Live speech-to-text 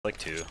Like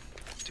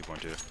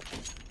 2.2.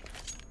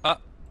 Ah.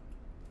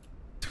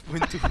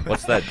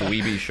 What's that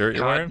dweeby shirt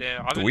you're wearing?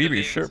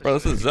 Dweeby shirt, bro.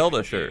 This is a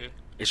Zelda shirt.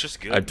 It's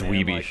just good. A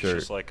dweeby like, shirt.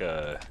 It's just like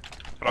a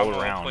all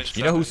around.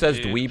 You know who says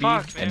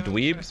dweeby and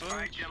dweeb?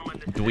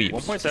 Dweebs.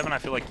 1.7, I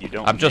feel like you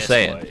don't. I'm just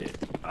saying.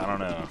 I don't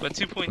know. But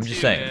 2.2, I'm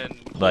just saying. man.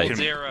 Like,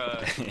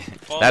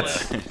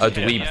 that's a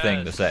dweeb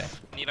thing to say.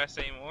 Need I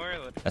say more?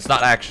 That's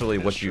not actually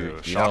what you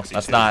know.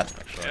 That's not.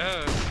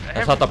 Yeah,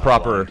 That's not the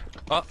proper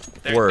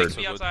word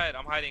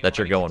I'm hiding, that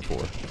you're going for.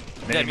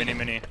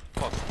 Mini.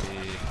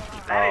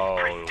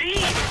 Oh.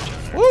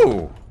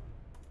 Woo!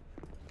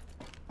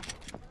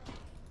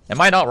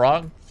 Am I not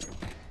wrong?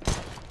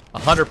 100%.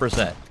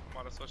 I'm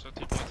about to switch to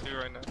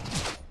 2.2 right now.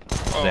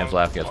 Sam's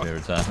laugh gets me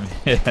every time.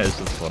 Yeah, it's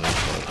just funny.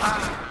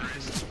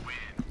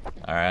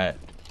 Alright.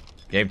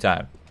 Game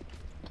time.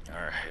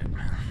 Alright.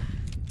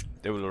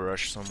 They will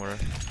rush somewhere.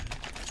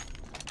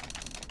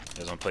 You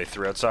guys want to play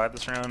 3 outside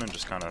this round and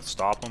just kind of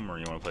stop them, or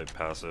you want to play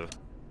passive?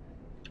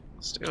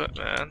 Let's do it,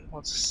 man.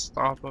 Let's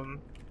stop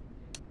them.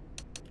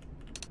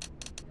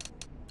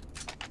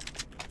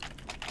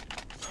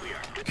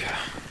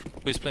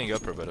 Who's playing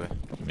upper, by the way?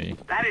 Me.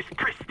 That is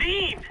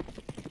pristine.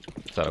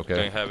 Is that okay?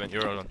 Going heaven.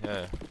 You're alone.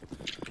 Yeah.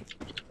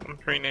 I'm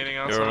pre-nading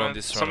outside. You're alone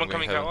this round. Someone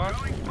coming catwalk?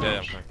 Yeah,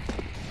 I'm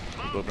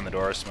coming. Open the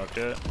door, smoked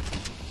it.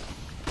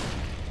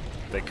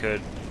 They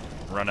could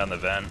run down the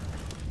vent.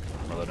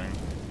 We're loading.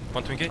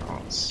 One twinkie? Oh,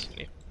 let's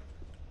see.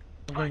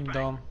 I'm going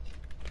down.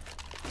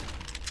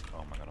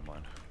 Oh my god, I'm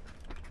blind.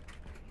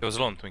 It was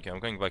alone twinkie. I'm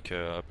going back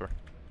upper.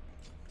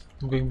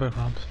 I'm going back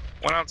ramp.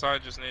 One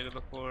outside just naded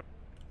the floor.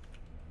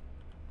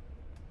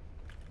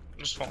 I'm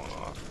just falling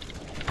off.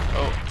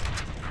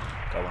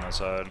 Oh. Got one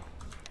outside.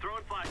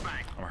 Throwing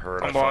flashbang. I'm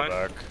hurt. I'm I fell blind.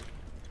 back.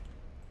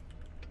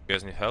 You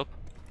guys need help?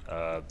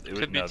 It would,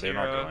 Could be no, they're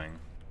not Tira. going.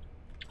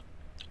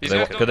 These They-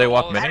 guys could don't they know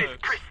walk all mini? the That is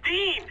smokes.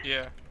 pristine.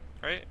 Yeah.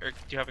 Right? Or do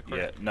you have it quick?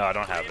 Yeah, no, I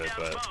don't have it,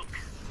 but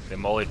they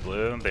mollied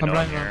blue. They I'm know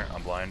I'm blind here.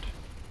 I'm blind.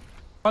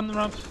 One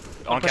ramp.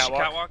 On push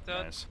catwalk. catwalk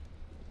dead. Nice.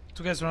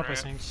 Two guys ramp, I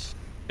Ramp. think.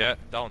 Yeah,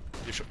 down.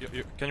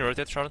 Can you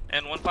rotate, Shroud?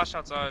 And one flash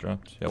outside.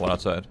 Dropped. Yeah, one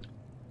outside.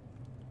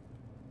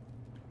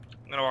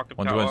 I'm gonna walk up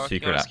One doing catwalk.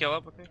 secret. You wanna scale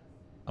up with me?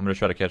 I'm gonna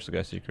try to catch the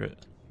guy secret.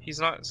 He's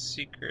not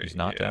secret. He's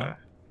not down?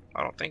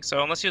 I don't think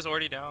so, unless he was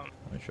already down.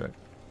 Let me check.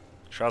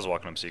 Shroud's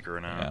walking up secret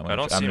right Yeah, now. I'm I gonna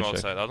don't ch- I'm see him gonna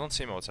check. outside. I don't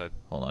see him outside.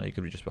 Hold on, he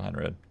could be just behind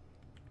red.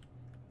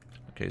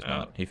 Okay, he's Oh.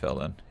 not. He fell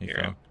then. He Here.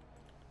 fell.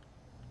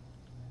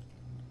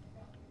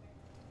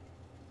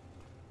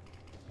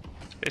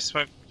 They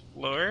smoke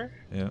lower.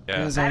 Yeah.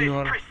 Yeah. Yes, That you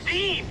is are.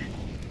 pristine.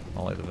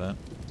 I'll light the vent.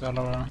 They are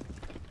lower.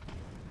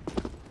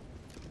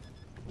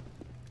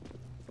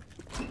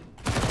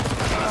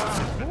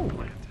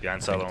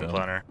 Behind silo Think and so.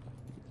 planner.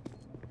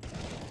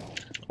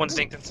 One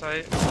dinked in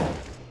sight.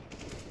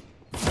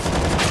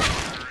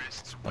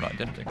 Oh no, I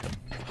didn't think them.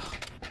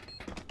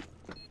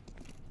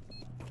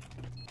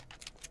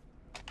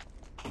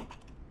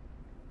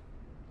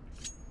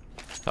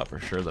 Thought for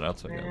sure that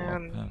outside got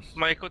Man, walked past.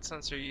 Mike, what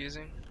sensor are you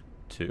using?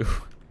 2.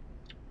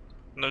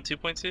 No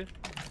 2.2?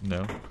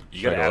 No. You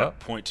Should I gotta go add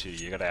up? 0.2.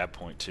 You gotta add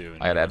 0.2.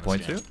 I gotta add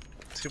point 2?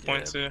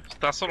 2.2.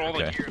 That's what all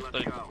Okay.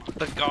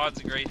 the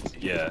gods agree to.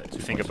 Yeah,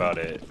 think about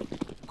it.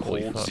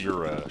 Holy Cold fuck.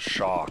 Zero,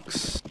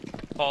 Shocks,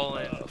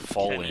 Fallen.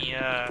 Fallen, Kenny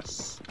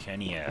ass.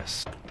 Kenny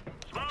S,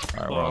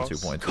 Alright, we're on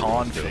 2.2.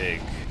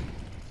 Config.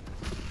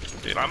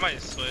 Dude, I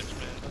might switch,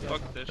 man.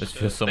 Fuck this It's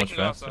shit. just so They much can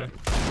go faster. outside.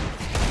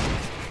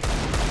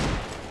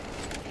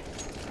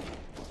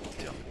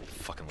 Damn,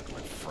 fucking look at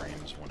my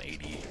frames,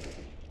 180.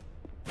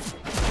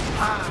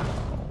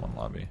 Oh, one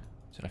lobby.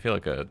 Dude, I feel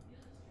like a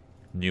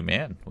new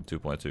man with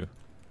 2.2.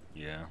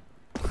 Yeah.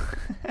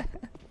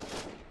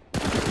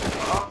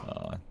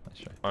 Oh, nice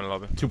try. One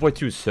lobby.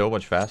 2.2 is so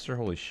much faster.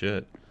 Holy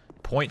shit.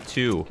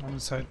 0.2, On the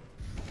side.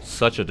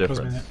 such a Close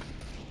difference. minute.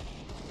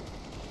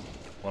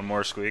 One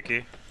more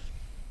squeaky.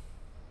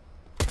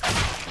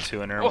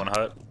 2 in there, Oh. 1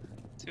 hut.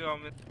 2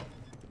 on mid.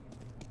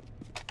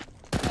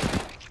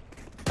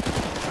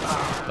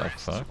 The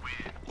fuck?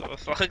 The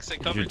fuck's it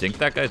Did coming? you dink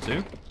that guy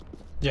too?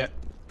 Yeah.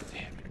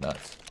 Damn, you're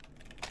nuts.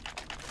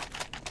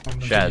 On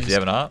the Shaz, do G's. you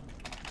have an op?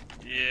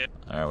 Yeah.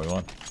 Alright, we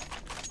won.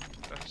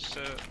 That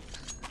shit.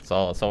 That's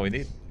all we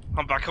need.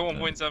 I'm back at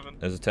 1.7.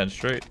 There's a 10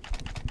 straight.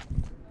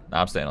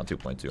 Nah, I'm staying on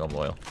 2.2. I'm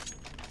loyal.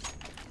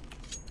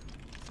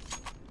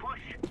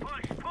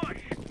 Push.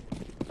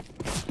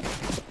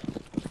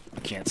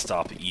 Can't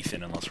stop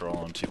Ethan unless we're all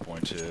on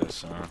 2.2,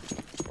 so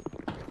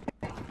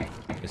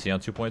Is he on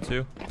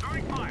 2.2?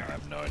 Throwing I fire.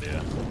 have no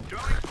idea.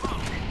 Throwing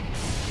smoke.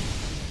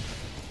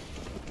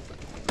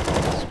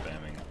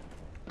 Spamming.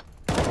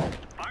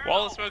 Fire Wall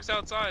low. of smokes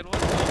outside. What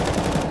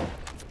the?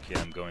 Okay,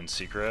 I'm going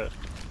secret.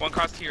 One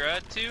cross to your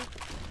head, 2.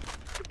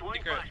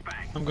 Deploying Secret.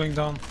 flashbang. I'm going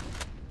down.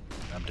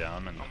 I'm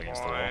down and up I'm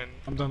against the wall. blind.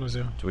 I'm done with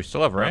you. Do we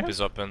still have Ramp ramp? is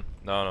open.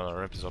 No,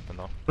 ramp is open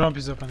now. Ramp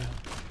is open, yeah.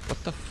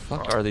 What the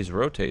fuck are these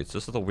rotates?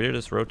 This is the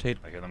weirdest rotate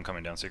I hear them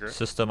coming down secret.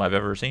 system I've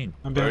ever seen.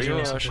 I'm Where behind are you.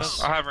 you, so Shaz?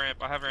 close. I have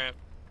ramp.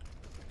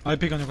 I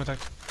pick on your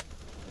contact.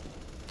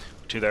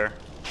 2 there.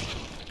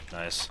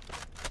 Nice.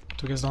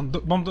 Two guys down.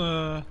 Bomb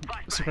the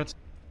secret.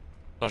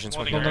 Flashing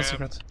Holding smoking. Hold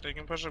on, ramp. secret. They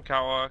can push up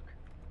catwalk.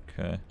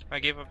 Okay. I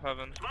gave up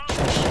heaven. Throwing Good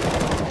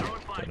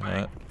flashbang.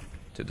 hut.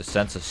 Dude, the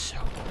sense is so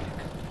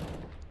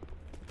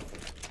big.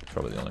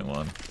 Probably the only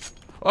one.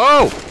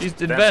 Oh! He's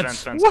in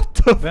vents! Vents. What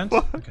the Vent?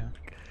 fuck? Okay.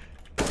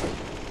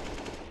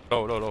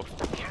 Low, low, low.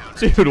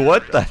 Dude,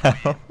 what the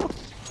hell?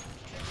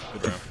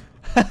 Good room.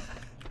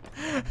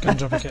 Can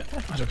drop a kit.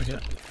 I drop a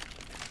kit.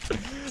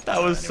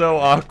 That was so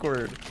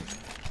awkward.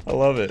 I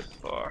love it.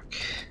 Fuck.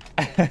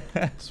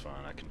 It's fine.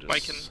 I can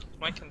just.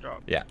 Mike can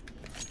drop. Yeah.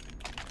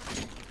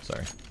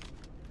 Sorry.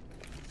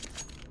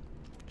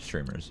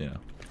 Streamers, you know.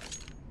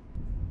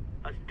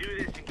 Let's do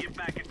this and get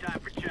back in time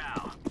for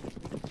chow.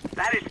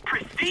 That is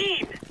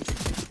pristine!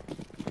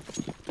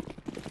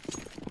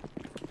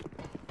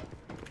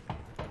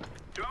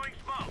 Throwing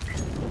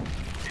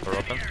smoke. We're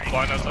open.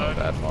 Blind outside.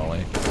 Bad Molly.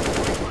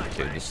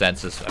 Dude, the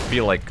senses. I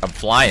feel like I'm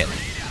flying.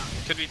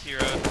 Could be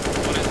T-Road.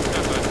 One is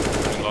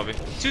outside. In lobby.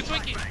 Two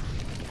Twinkie.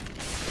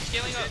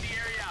 Scaling up.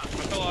 I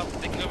fell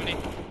off. They can go mini.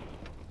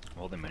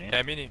 Holding mini.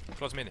 Yeah, mini.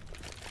 Close mini.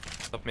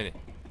 Top mini.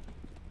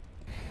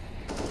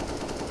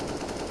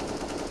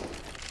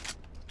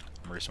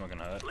 I'm re-smoking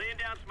hut. Laying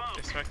down smoke.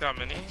 They smacked out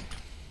mini.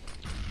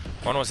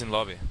 One was in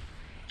lobby.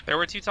 There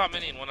were two top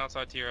mini and one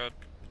outside T-Road.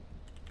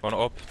 One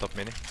up, top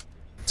mini.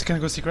 So can I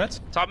go secret?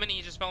 Top mini,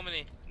 he just fell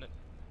mini. No,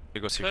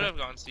 You go could secret. have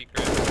gone secret.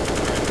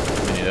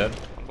 Mini dead. I'm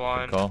Good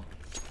blind. call.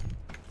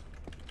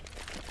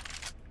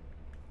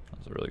 That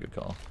was a really good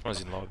call. One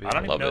was in lobby. I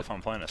don't love even know it. if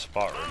I'm playing a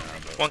spot right now,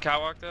 but One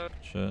catwalk though.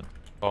 Shit.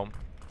 Bomb.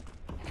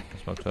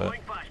 Smoked hut.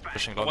 Throwing flashbang.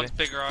 Pushing lobby. One's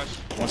big garage.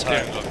 one's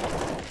Clear high. lobby.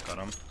 Got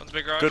him. One's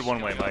big garage. Good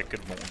one way, Scaling Mike.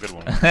 up. Good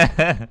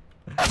one.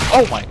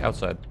 Oh my,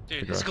 outside.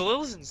 Dude, Good his rock.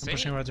 Galil is I'm insane.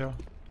 pushing radio.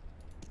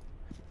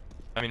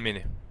 I'm in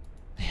mini.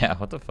 Yeah,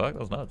 what the fuck? That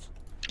was nuts.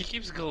 He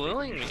keeps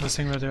Galiling me.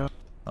 Missing radio.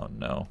 Oh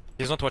no.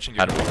 He's not watching you.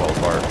 How did we fall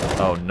apart?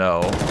 Oh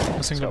no.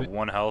 Missing He's got lobby.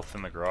 1 health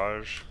in the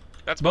garage.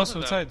 That's Both both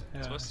of outside, them. yeah.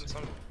 It's West and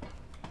some.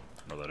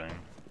 Reloading.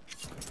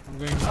 I'm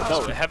going.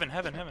 No, heaven.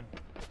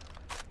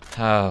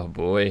 Oh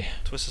boy.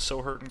 Twist is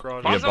so hurt in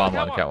garage. Yeah, Bombs bomb on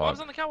on the the catwalk. catwalk. Bombs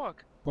on the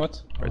catwalk.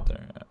 What? Right Oh.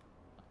 there. Yeah.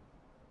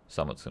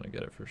 Someone's gonna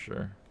get it for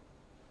sure.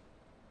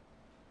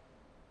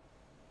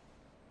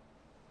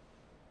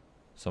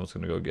 Someone's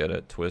gonna go get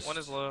it. Twist. One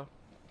is low.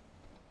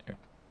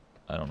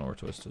 I don't know where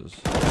Twist is.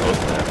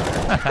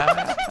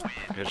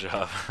 Good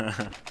job.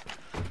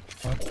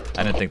 What?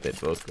 I didn't think they'd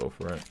both go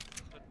for it.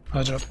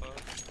 I drop.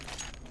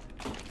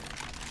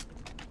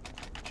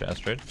 Chast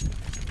trade.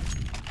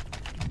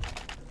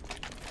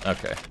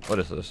 Okay. What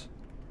is this?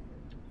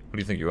 What do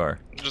you think you are?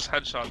 Just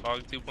headshot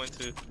dog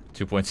 2.2.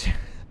 2.2.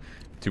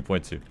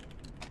 2.2.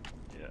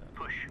 Yeah.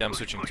 Yeah, I'm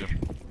switching too.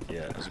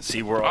 Yeah.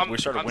 See, we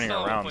started winning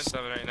I'm rounds. still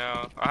at 1.7 right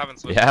now. I haven't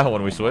switched. Yeah, when we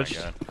Oh my switched.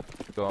 God.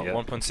 Go Yeah.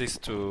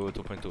 1.6 to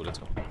 2.2. Let's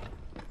go.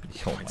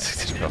 Oh my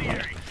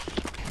god.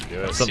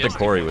 Do it. Something CS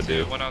Corey would 2.2,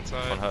 do. One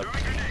outside. One hut.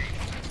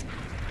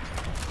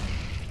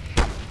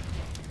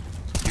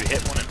 You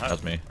hit one in hut. That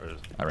was me. Or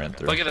is- I ran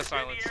through. Look at the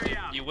silence.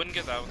 You wouldn't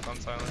get that on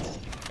silence.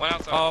 One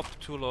outside. Up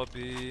to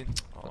lobby.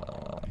 Oh.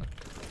 Uh,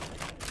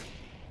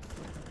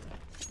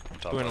 on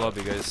top Two in of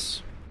lobby,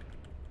 guys.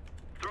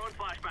 Throwing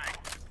flashbang.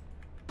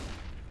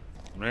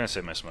 I'm gonna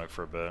save my smoke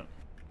for a bit.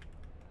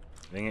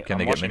 Can I'm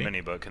they get watching mini?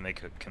 mini, but can they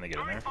get in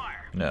Throwing there?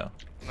 fire. no.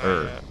 No,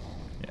 Er,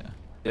 yeah.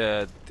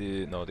 yeah.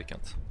 Yeah, no, they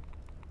can't.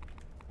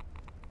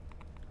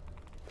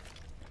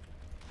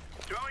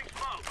 Throwing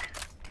smoke.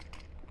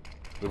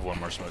 We have one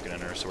more smoking in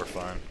there, so we're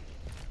fine.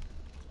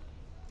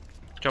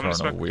 Do you want me to Throwing a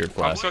smoke? weird I'm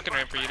flash. smoking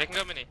ramp for you. They can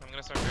go mini. I'm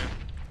gonna start ramp.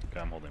 Okay,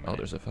 I'm holding Oh, mini.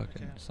 there's a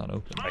fucking. Okay. It's not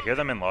open. I hear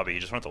them in lobby. You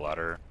just went the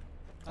ladder.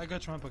 I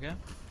got ramp, okay?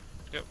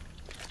 Yep.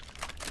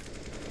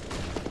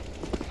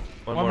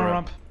 One One more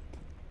ramp. ramp.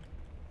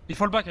 He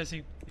fall back, I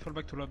think. He fall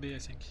back to lobby, I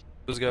think.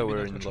 Those guys Maybe were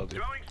not in much. lobby.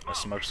 Throwing I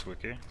smoke. smoked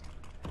squeaky.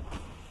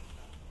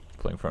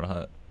 Playing front of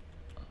hut.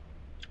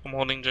 I'm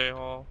holding J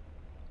Hall.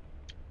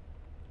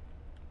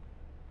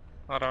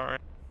 Not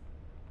alright.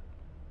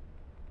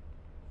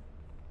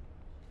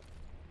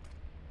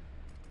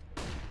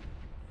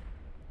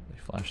 They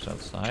flashed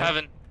outside.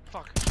 Heaven.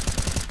 Fuck.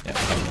 Yeah.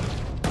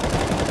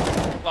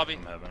 Lobby.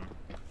 I'm heaven.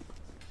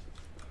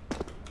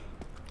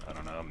 I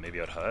don't know. Maybe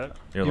I'd hut.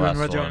 Your You last and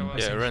radio. one. I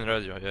Yeah, think. run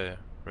radio. Yeah.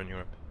 Run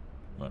Europe.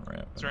 Went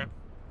ramp. It's ramp.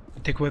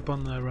 Take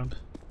weapon ramp.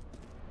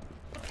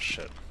 Oh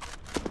shit.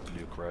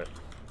 Nuke right.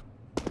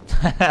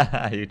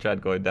 You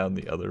tried going down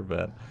the other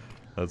bed.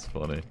 That's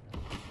funny.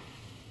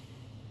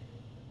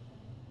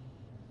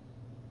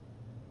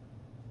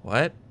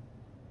 What?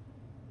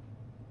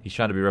 He's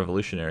trying to be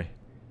revolutionary.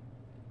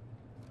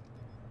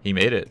 He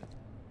made it.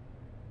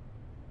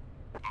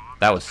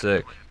 That was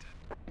sick.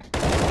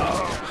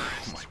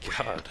 Oh my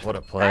god. What a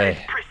That is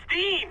play.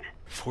 pristine.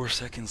 4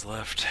 seconds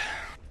left.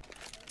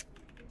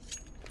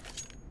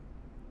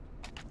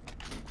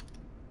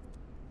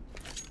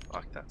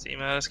 Fuck that team,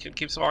 man. This kid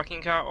keeps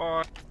walking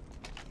catwalk.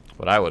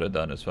 What I would have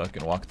done is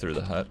fucking walk through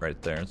the hut right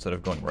there instead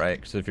of going right.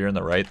 Because if you're in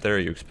the right there,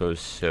 you expose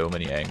so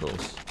many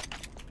angles.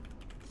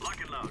 Lock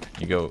and load.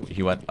 You go,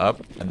 he went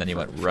up and then he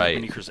went right.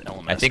 Miniker's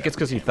LMS I think it's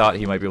because he thought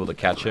he might be able to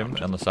catch him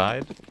on the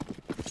side.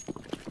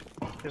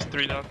 There's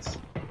 3 dots.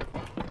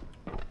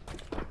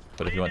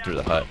 but if he went through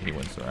the hut, he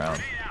wins the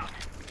round.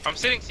 I'm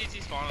sitting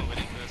CT spawn and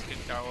waiting for this kid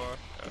catwalk.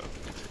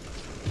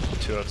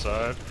 Two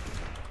outside.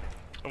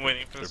 I'm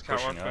waiting for this They're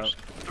catwalk pushing push. up.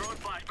 Throwing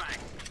flashbang.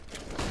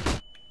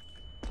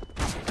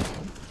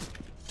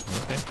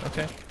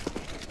 Okay.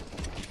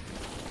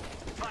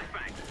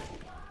 Flashbang.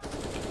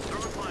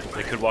 Throwing flashbang.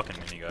 They could walk in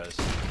mini, guys.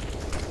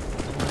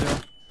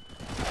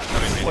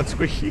 What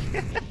squeaky?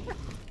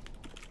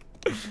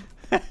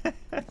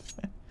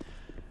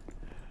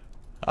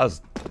 I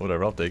was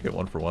whatever. I'll take it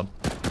 1 for 1.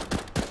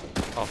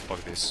 Oh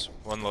fuck this.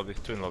 One lobby,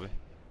 two in lobby.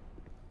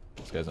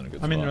 This guy's in a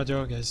good I'm spot. in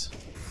radio, guys.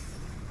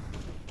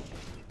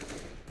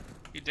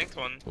 You dinked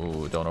one.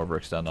 Ooh, don't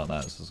overextend on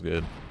that. This is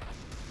good.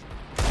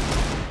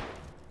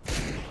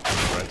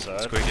 Right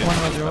side. Squeaky. One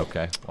radio.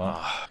 Okay.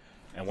 Well,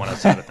 And one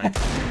outside, I think.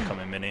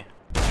 Coming mini.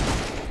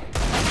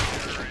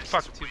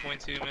 Fuck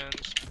 2.2,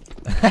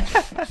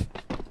 man.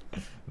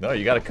 no,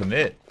 you gotta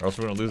commit, or else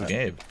we're gonna lose the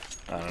game.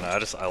 I don't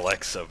know, I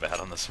like so bad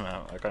on this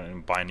map. I can't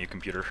even buy a new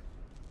computer.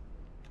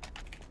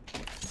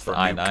 It's the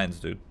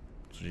i9s, dude.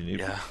 That's what you need.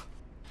 Yeah.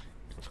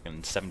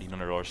 Fucking $1,700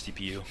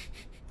 CPU.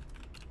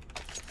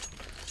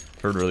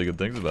 Heard really good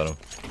things about him.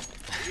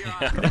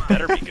 Yeah, it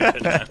better be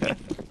good.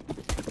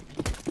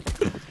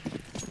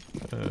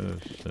 Oh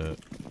shit.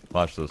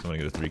 Watch this. I'm gonna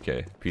get a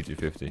 3K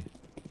P250.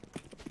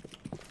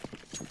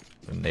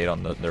 A nade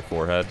on their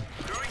forehead.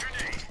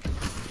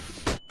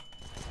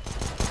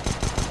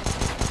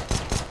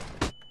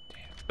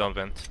 Down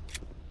vent.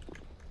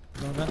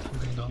 Down there. I'm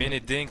going down. Mini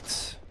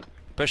dinked.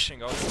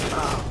 Pushing out.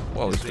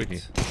 Whoa, He's squeaky.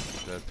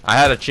 dinked. Dead. I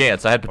had a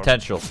chance. I had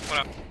potential. What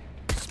up?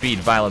 Speed,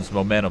 violence,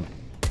 momentum.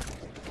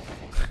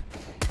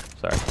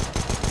 Sorry.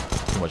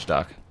 Too much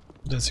doc.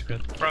 That's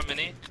secret. Front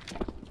mini.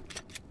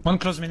 One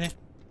close mini.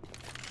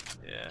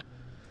 Yeah.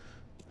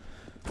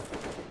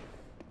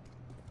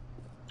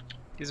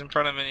 He's in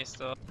front of mini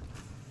still.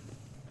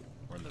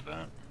 We're in the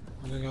vent.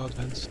 I'm gonna go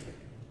advance.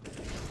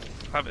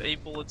 I have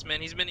 8 bullets,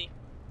 man. He's mini.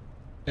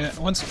 Yeah,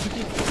 one's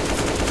cookie.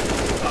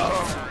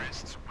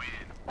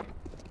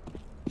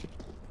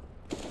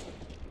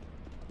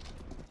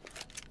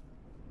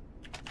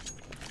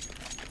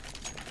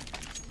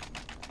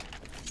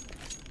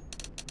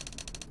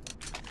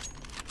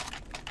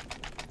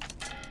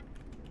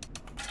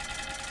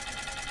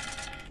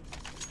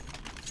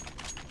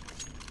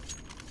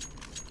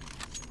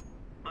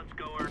 Let's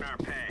go earn our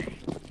pay.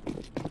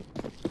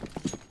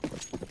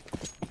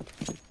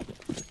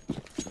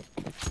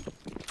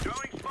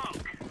 Throwing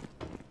smoke.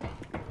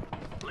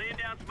 Laying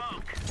down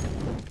smoke.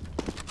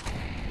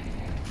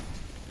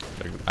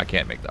 I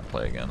can't make that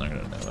play again. They're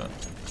gonna know that.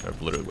 They're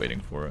literally waiting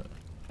for it.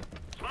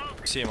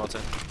 Smoke. See him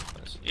outside.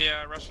 Nice.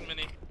 Yeah, Russian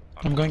mini.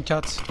 I'm going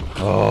cat.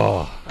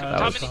 Oh, That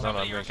Top was mini, fun. top No,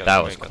 mini, I'm yours. going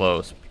that was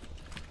close.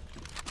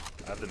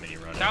 I have the mini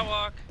running.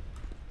 Catwalk.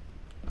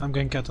 I'm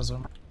going cat as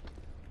well.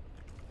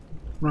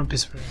 Ramp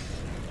is free.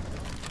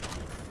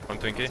 One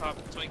Twinkie. Top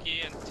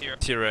Twinkie and tier.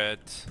 T-red.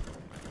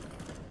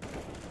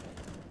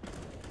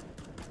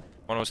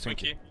 One was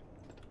Twinkie. Twinkie.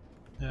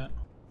 Yeah.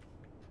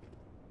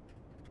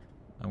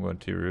 I'm going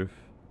to roof.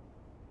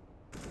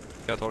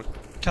 Catwalk.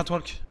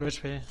 Catwalk, low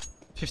HP.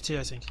 50,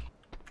 I think.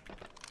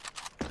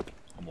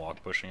 I'm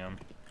walk pushing him.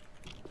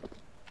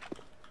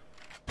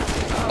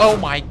 Oh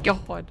my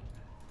god.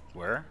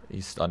 Where?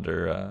 He's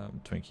under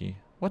Twinkie.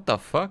 What the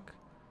fuck?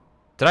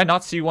 Did I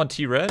not see one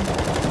T-red?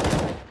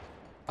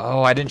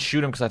 Oh, I didn't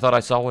shoot him because I thought I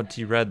saw one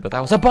T-red, but that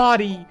was a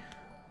body!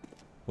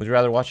 Would you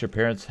rather watch your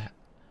parents...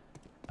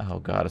 Oh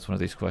god, it's one of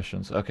these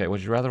questions. Okay,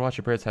 would you rather watch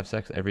your parents have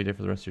sex every day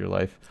for the rest of your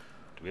life?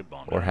 Do we have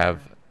bond? Or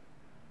have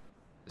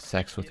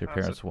sex with your Yeah,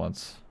 that's parents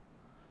once?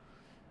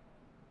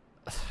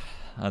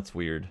 That's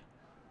weird.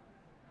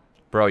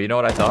 Bro, you know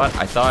what I thought?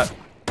 I thought...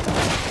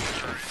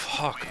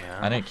 Fuck,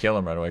 man. I didn't kill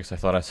him right away because I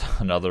thought I saw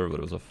another, but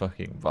it was a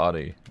fucking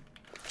body.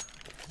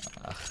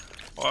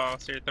 Wow,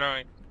 so you're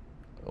throwing.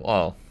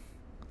 Well,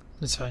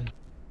 It's fine.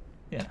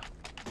 yeah.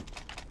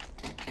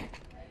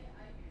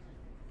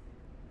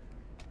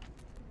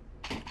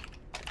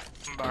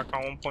 I'm back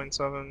on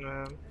 1.7,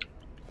 man.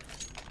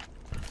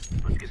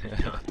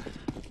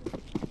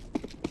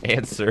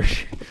 Answer.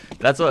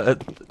 That's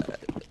what...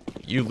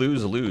 you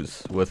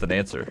lose with an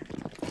answer.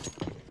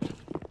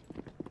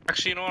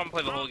 Actually, you know what? I'm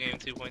gonna play the whole game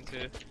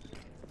 2.2.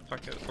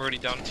 Fuck it. We're already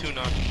down 2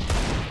 now.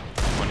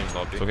 One in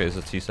lobby. It's okay, it's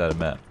a T-sided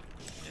map.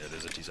 Yeah, it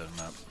is a T7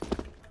 map.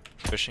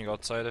 Pushing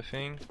outside, I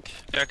think.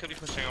 Yeah, I could be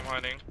pushing. I'm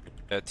hiding.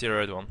 Yeah,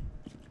 T-red one.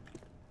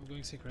 I'm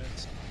going secret.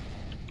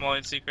 I'm all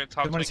in secret.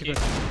 Top Good morning, Twinkie.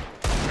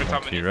 secret. Or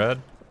top mini.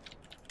 T-red?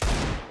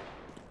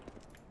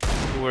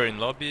 Two were in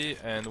lobby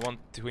and one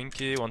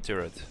Twinkie, one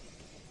T-red.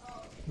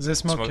 They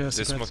smoke, They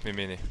secret. smoked me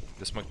mini.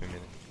 They smoked me mini.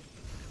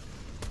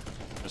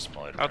 Just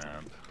smaller Out.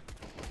 ramp.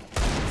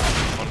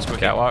 One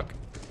squeaky. Catwalk?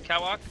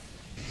 Catwalk.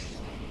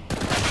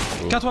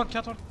 Ooh. Catwalk,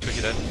 catwalk.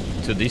 Twinkie dead.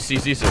 So these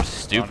CZs are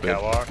stupid.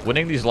 catwalk.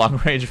 Winning these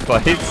long-range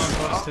fights.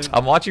 Close to-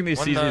 I'm watching these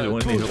One, CZs winning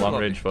two these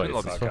long-range lobby, two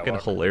fights. lobby. It's fucking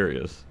Catwalk.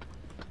 hilarious.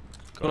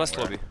 Two last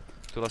where? lobby.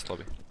 Two last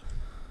lobby.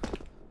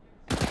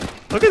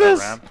 Look at this!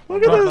 Ramp.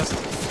 Look at Ramp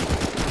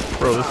this!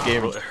 Bro, this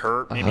game... Will it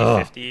hurt? Maybe Ugh.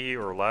 50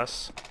 or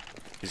less?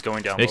 He's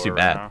going down Makes you lower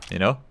mad, right now. you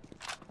know?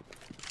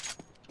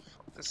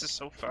 This is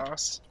so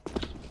fast.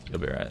 You'll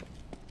be alright.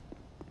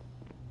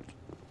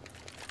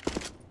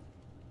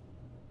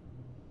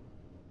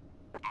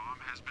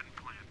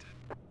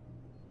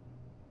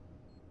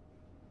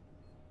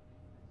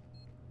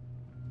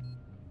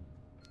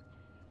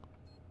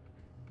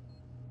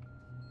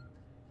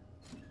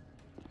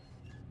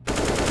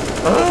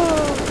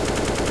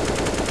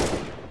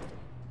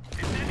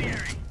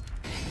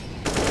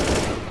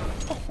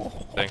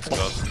 Thanks,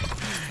 God.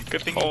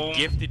 Good thing Oh.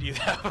 he gifted you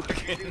that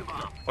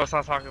one. Let's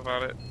not talk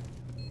about it.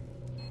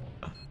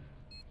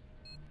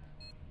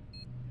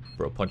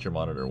 Bro, punch your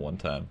monitor one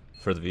time.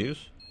 For the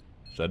views?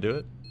 Should I do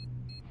it?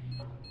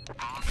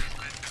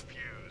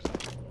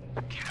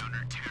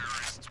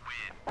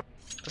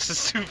 This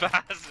is too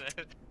fast,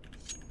 man.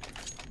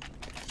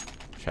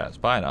 Chat,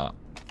 spy not.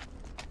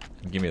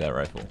 Give me that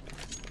rifle.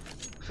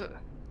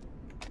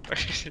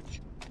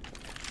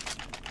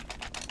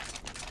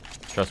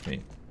 Trust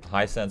me.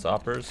 High sense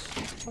operas?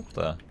 What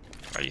the?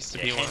 I used to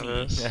be one of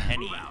those.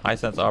 High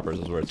sense operas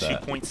is where it's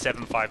at.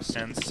 2.75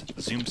 cents.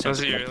 Zoom sense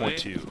Does it really?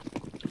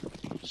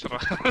 1.2. Shut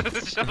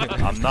up. Shut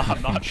up.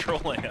 I'm not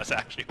trolling. That's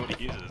actually what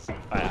he uses.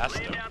 I asked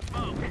him.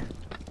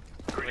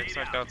 Grenade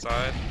smacked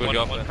outside. Good One,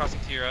 job, one man. crossing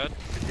to your head.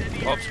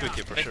 Up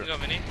squeaky for They sure. can go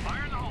mini.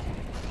 Fire in the hole.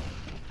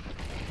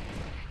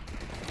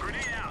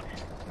 Grenade out.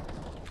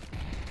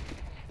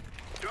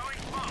 Throwing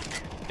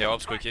smoke. Yeah,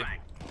 up squeaky.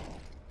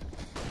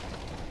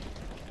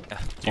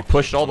 You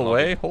pushed all the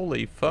way?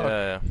 Holy fuck.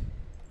 Yeah, yeah.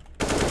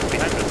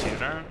 Behind the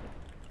tuner.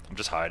 I'm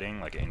just hiding,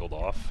 like angled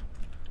off.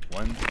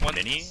 One One's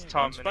mini.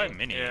 top One's by mini,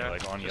 mini, yeah.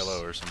 like on Just-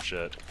 yellow or some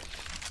shit.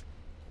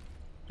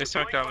 They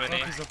smacked out mini.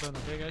 Top is open,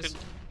 okay guys? Go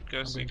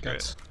I'm going secret.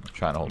 cat. I'm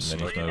trying to hold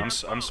mini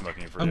smoke. I'm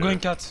smoking for I'm you. going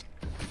cat.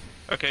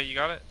 Okay, you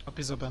got it. Top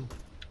is open.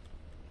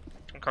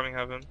 I'm coming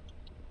heaven.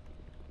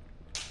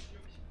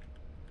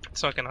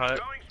 So I can hut.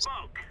 Throwing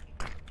smoke.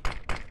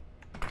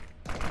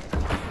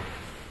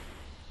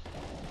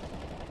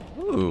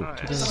 Ooh.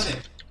 Nice.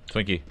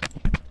 Twinkie.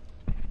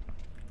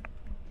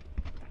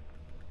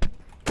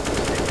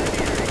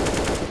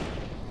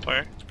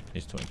 Where?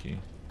 He's Twinkie.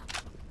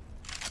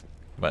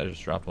 Might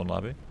just drop one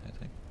lobby, I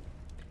think.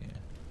 Yeah.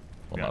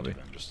 One Yeah, lobby.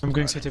 just I'm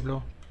going hiding. city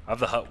blue. I have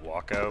the hut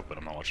walkout, but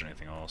I'm not watching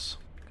anything else.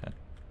 Okay.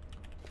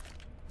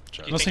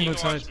 Check. You No think you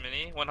single can watch side.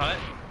 mini? One hut.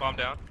 Bomb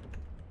down.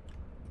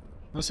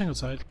 No single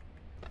side.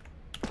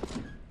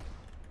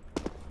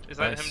 Is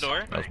that Nice. him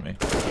door? That was me.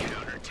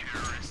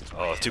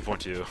 Oh,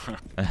 2.2.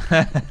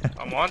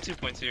 I'm on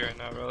 2.2 right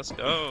now, bro. Let's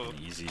go.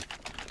 Easy.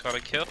 Got a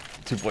kill.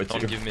 2.2.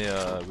 Don't give me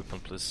a weapon,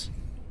 please.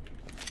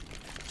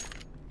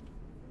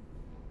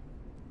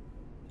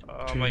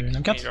 Okay, Mike, and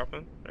can cut. you drop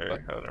him? Or,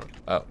 What? oh, never.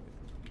 Oh.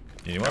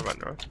 You need Never one? mind,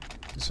 bro.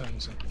 This one,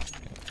 this one.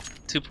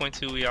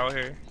 2.2, we out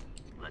here.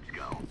 Let's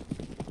go.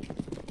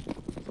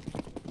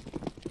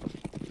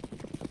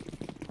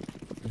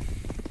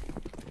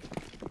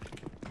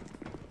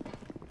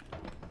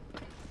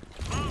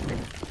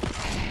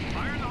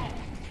 Fire in the hole.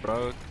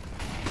 Bro.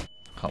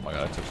 Oh my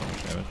god, I took so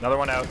much damage. Another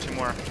one out. Two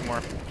more.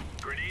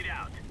 Grenade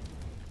out.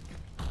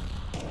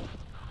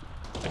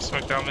 I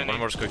smoked down mini. One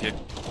more squeaky.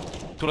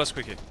 Two less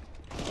squeaky.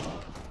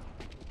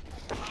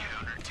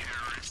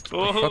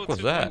 Whoa, What the fuck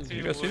was that? 2.2, Did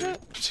you guys see boy.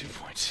 that?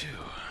 2.2.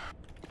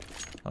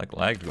 I like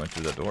lagged going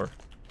through that door.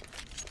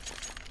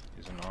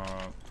 He's an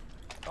op.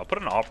 I'll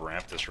put an op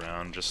ramp this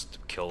round. Just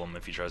kill him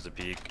if he tries to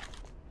peek.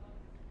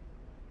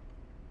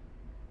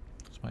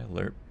 What's my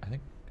alert? I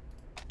think.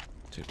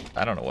 Dude,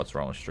 I don't know what's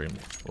wrong with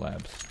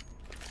Streamlabs.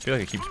 I feel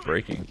like it keeps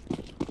breaking.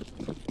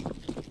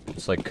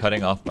 It's like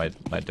cutting off my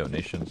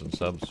donations and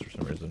subs for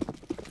some reason.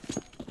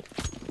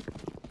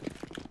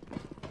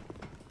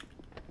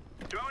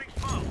 Throwing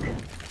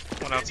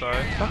smoke. One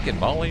outside. Fucking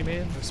Molly,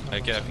 man. There's my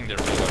Okay, I last think one.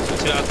 they're really outside.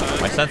 Two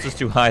outside. My sense is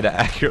too high to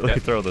accurately Yeah.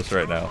 throw this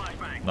right now.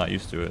 Not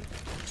used to it.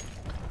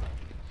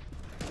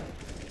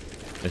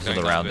 This is Going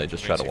the down round good. they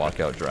just try to Going walk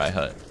out dry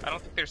hut. I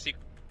don't think they're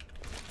secret.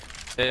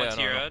 Yeah, One yeah,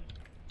 to your no, head.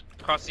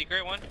 Cross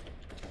secret, one.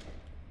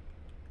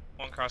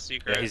 One cross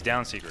secret. Yeah, he's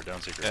down secret.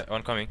 Down secret. Yeah,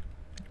 one coming.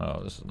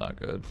 Oh, this is not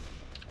good.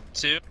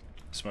 Two.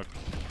 Smoke.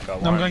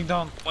 Got No, one. I'm going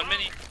down. One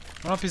mini.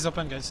 One up is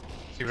open, guys.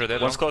 Secret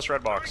dead. One's One. close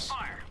red box.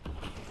 Fire.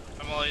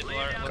 I'm all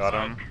left Got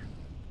side. him.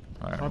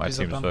 Alright, One my piece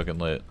team's open. fucking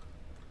lit.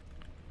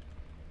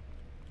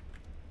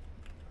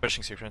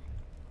 Pushing secret.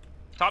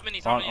 Top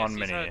mini, top On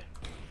mini. mini.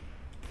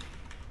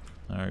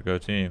 Alright, go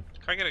team.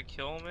 Can I get a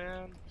kill,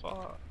 man?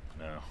 Fuck.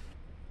 No.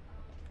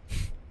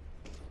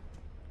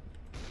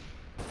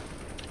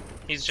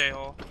 He's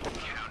J-hole.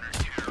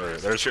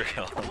 There's your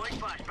kill. Deploying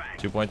flashbang.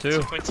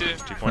 2.2. 2.2.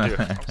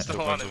 2.2. I'm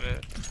still on it,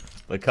 man.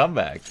 The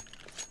comeback.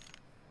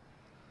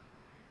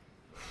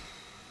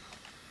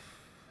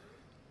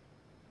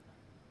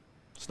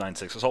 It's 9-6.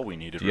 That's all we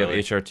needed. Do you have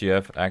really.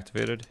 HRTF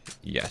activated?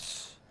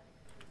 Yes.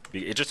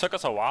 It just took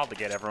us a while to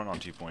get everyone on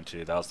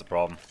 2.2. That was the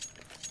problem.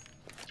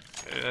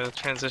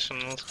 Transition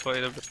was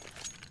quite a bit.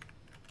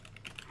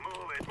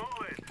 Move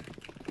it.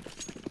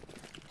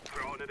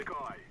 Throw in a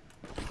decoy.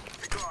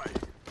 Decoy.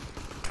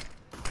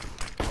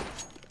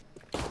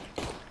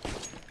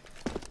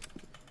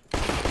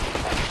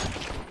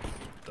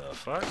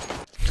 fuck?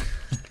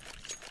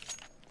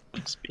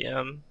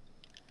 SPM.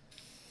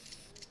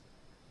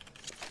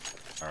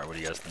 Alright, what are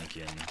you guys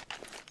thinking?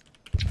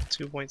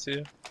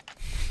 2.2.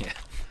 Yeah.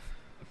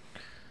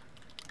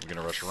 We're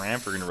gonna rush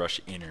ramp, we're gonna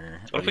rush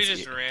inner. What if we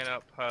just ran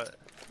out hut?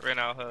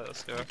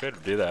 Let's go. We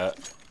could do that.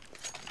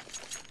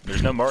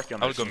 There's no mark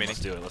on I this. would go Let's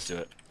do it, let's do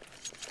it.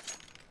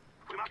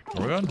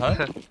 Are we going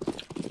hut?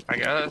 I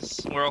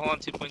guess. We're all on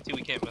 2.2,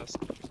 we can't miss.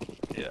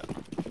 Yeah.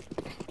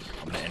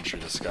 I'm gonna enter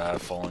this guy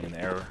falling in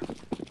the air.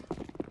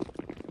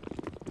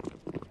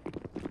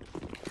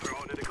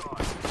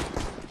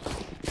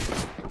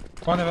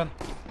 One heaven.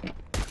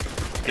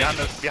 Behind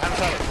the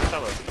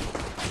tower.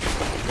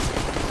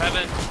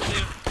 Heaven, 2.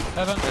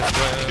 Heaven.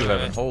 Two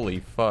heaven. Holy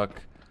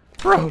fuck.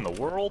 What in the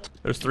world?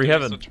 There's 3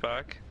 heaven. Switch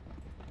back.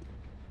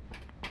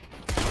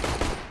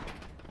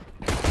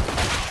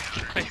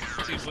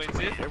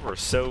 2.2. There were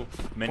so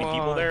many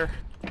people there.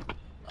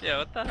 Yeah,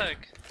 what the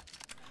heck?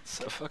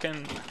 So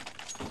fucking...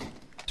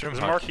 Trim There's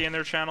a hack. marquee in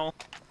their channel.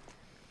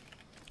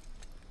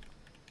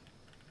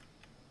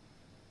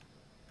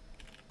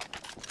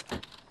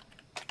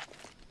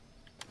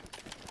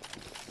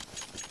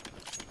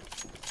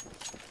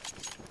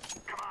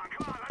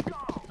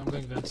 I'm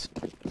going vents.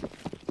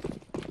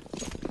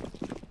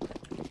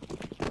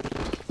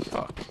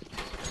 Fuck.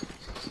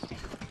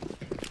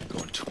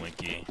 Going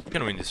Twinkie. We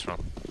can win this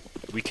round.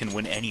 We can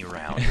win any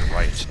round, you're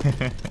right.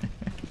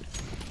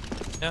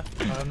 Yeah.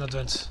 I'm not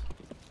vents.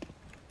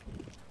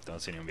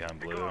 Don't see anyone behind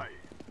blue. I'm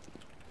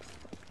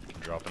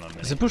dropping on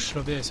mini. It's a push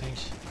lobby, I think.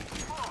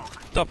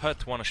 Top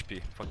hut, 1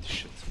 HP. Fuck this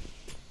shit.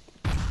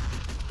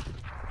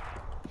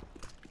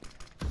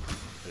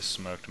 They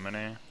smoked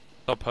mini.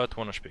 Top hut,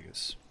 1 HP,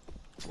 guys.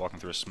 Walking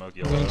through a smoke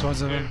I'm going yellow.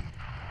 towards heaven.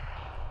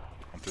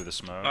 I'm through the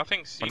smoke.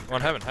 Nothing secret.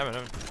 One heaven,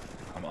 heaven.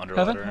 I'm under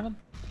Heaven, ladder. heaven.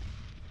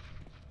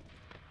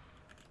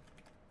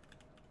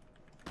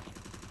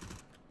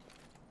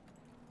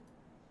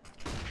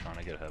 Trying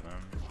to get heaven.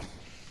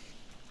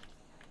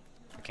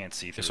 I can't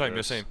see through You're same,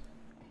 this. you're same.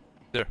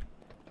 There.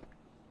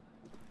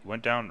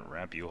 Went down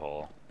ramp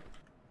U-Haul.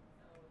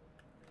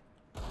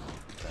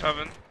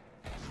 Heaven.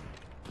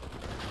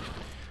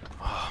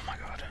 Oh my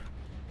god.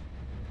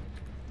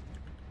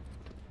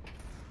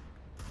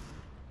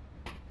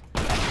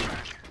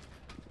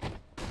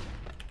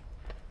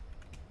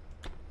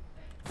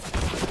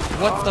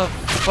 What the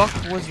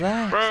fuck was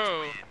that?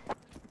 Bro!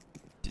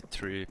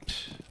 D3.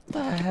 What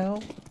the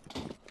hell?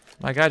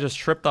 My guy just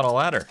tripped on a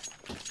ladder.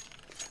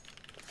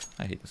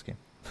 I hate this game.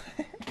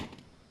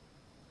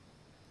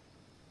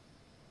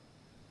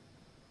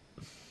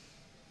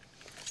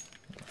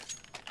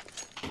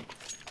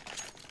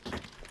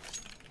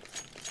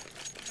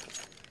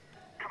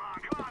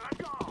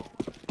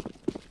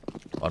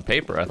 On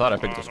paper, I thought I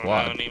picked a I don't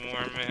squad. know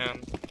anymore,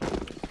 man.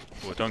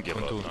 Well, don't give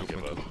up, Point two, don't give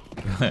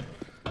point up.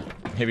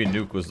 Maybe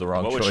nuke was the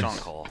wrong What would choice. Sean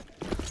call?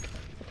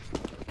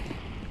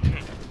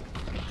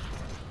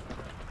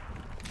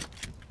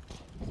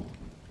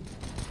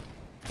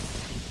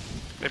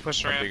 They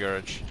pushed One ramp. big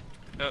garage.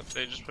 Yep,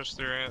 they just pushed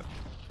through ramp.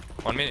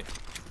 1 minute.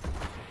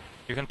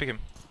 You can pick him.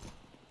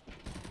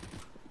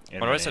 In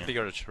On right mini. side big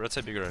garage. Right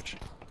side big garage.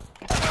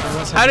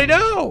 How'd he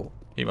know?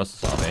 He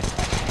must have saw me.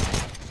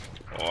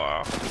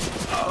 Wow.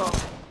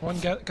 One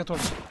catwalk.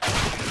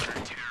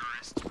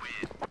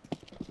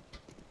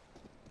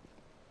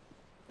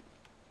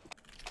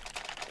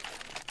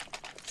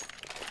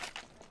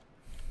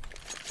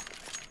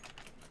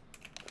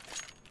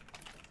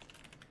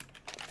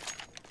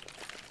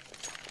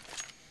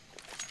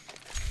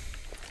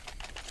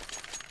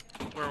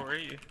 Where were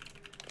you?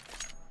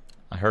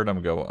 I heard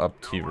him go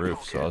up T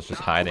roof, so I was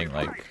just hiding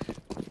like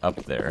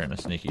up there in a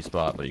sneaky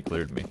spot, but he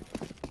cleared me.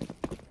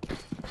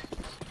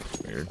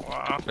 Weird.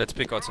 Wow. Let's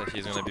pick outside.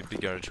 He's gonna be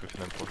big garage with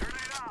an M4.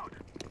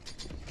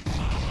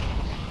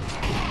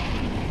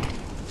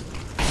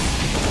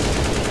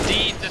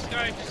 D, this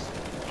guy just...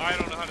 I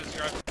don't know how to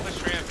describe.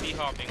 Push ramp, B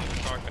hopping,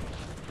 talking.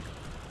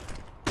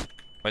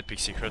 Might pick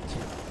secret.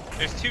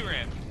 There's 2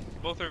 ramp.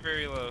 Both are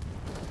very low.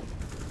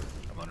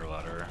 I'm under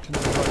ladder.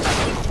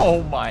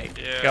 Oh my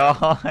Yeah.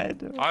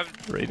 god.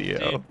 I've...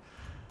 Radio. Dude,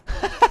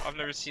 I've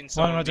never seen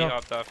someone B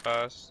hop that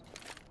fast.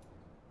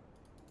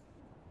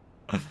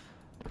 I'm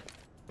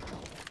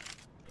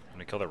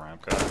gonna kill the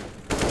ramp guy.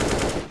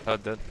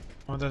 Dead.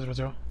 One dead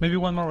radio. Maybe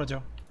one more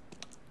radio.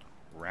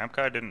 Ramp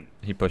guy didn't.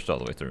 He pushed all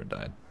the way through and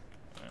died.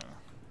 Yeah.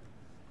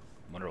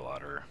 I'm under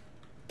ladder.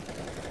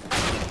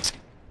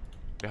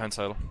 Behind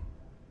silo.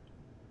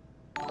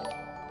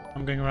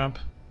 I'm going ramp.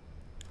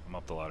 I'm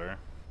up the ladder.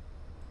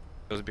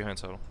 Goes behind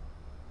silo.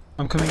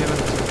 I'm coming heaven.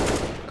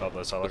 Called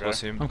the silo That guy.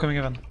 was him. I'm coming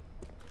heaven.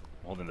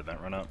 Holding the vent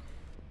run up.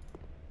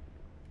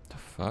 The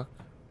fuck?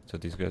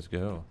 Did these guys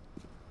go?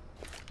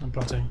 I'm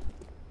plotting.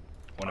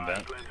 One in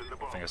vent. I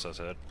think I saw his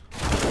head.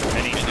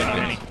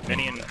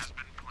 Mini and...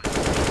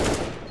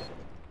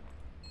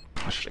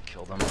 I should've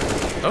killed him.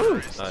 Oh!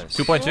 Nice.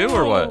 2.2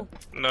 or what?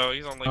 No,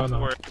 he's on like Oh, no.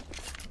 4.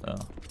 Oh.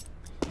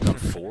 Done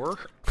 4?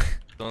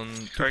 Done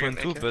Dragon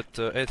 2.2 Naked. but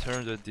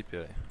 800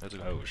 DPI. Let's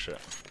go. Oh shit.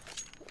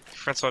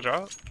 Francois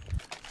drop?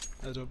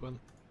 I drop one.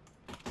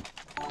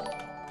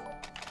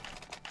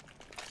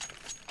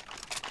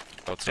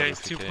 Outside There's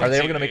of two PK. Are they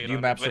ever Two gonna make eight new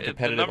on maps it, so but the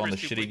competitive on the number's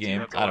shitty 2.2, game?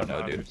 that's I all don't that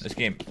know, dude. matters. This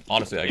game,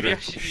 honestly, I Maybe agree. I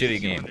should use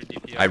Shitty game. 200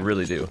 DPI. I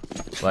really do.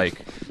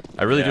 Like,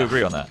 I really do Yeah.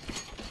 agree on that.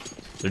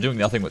 They're doing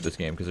nothing with this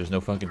game because there's no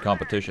fucking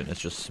competition.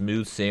 It's just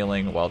smooth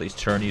sailing while these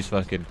tourneys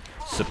fucking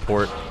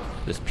support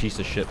this piece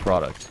of shit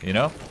product, you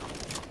know?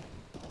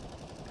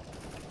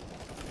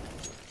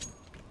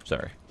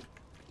 Sorry.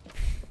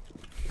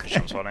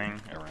 Jump spotting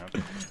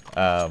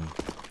around.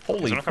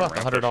 Holy Is there no fuck,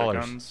 ramp there for $100.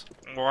 guns?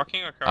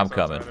 Walking across I'm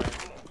coming.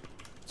 outside,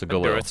 It's a The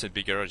go red's in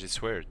big garage,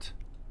 it's weird.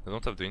 They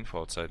don't have the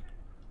info outside.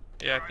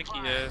 Yeah, I think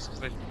he is.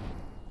 Cause they...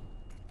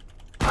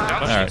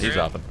 Alright, he's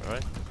hopping.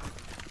 Alright.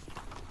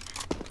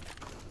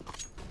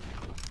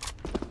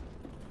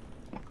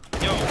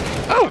 Yo,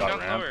 Oh! down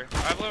ramp. lower. I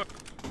have lower.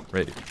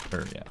 Ready.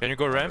 Yeah. Can you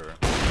go ramp?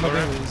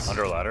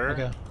 Under ladder?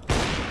 Okay.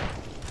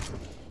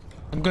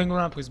 I'm going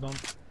ramp with bomb.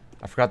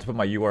 I forgot to put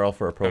my URL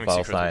for a Coming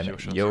profile secret with sign. your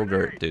shots.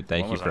 Yogurt, dude,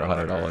 thank One you was for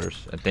under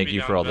 $100. And thank Be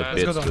you for all the down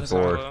bits Let's go down, let's go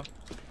before. down.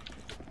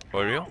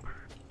 For real?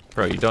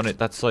 Bro, you don't,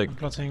 that's like, I'm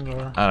plotting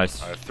lower. I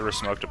threw a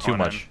smoke to too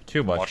much,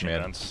 too much, Watching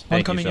man. vents. One Thank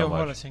you coming so your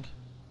hall, I much. think.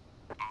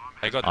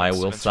 I got I this,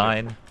 will Spencer.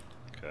 sign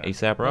Okay.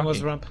 ASAP One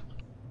was Rocky. ramp.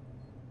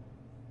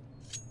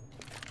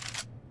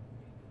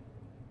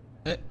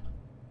 Eh.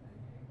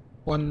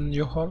 One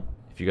your hall.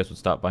 If you guys would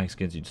stop buying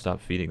skins, you'd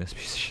stop feeding this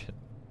piece of shit.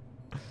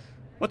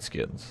 What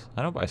skins?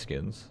 I don't buy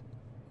skins.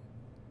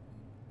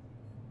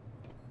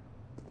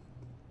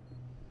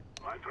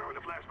 I'm throwing a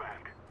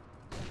flashbang.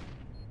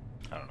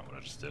 I don't know what I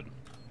just did.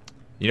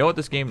 You know what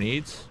this game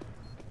needs?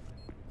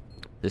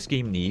 This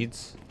game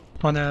needs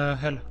One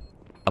hell.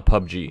 a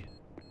PUBG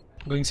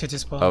Going city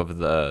spawn. of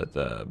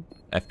the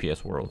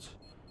FPS worlds.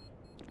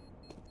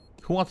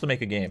 Who wants to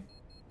make a game?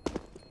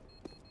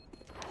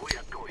 We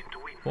are going to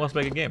win. Who wants to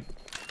make a game?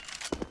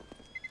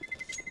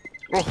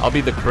 I'll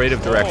be the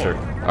creative director.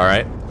 All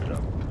right.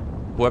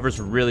 Whoever's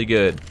really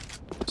good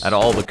at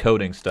all the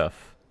coding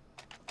stuff.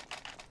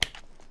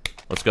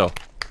 Let's go.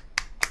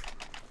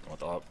 What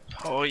the up?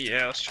 Oh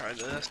yeah, let's try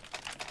this.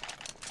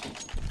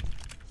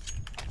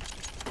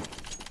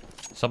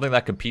 Something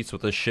that competes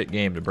with this shit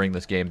game to bring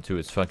this game to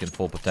its fucking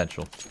full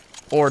potential.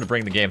 Or to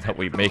bring the game that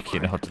we make, you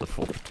know, to the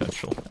full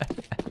potential.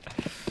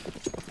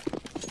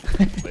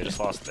 They just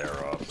lost their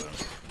up,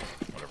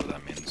 whatever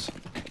that means.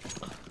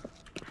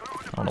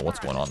 I don't know what's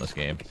going on in this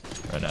game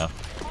right now.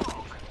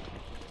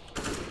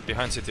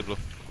 Behind city blue.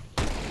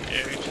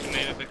 Yeah, we just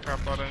needed the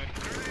crap out of it.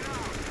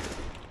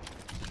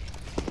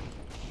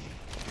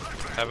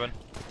 Heaven.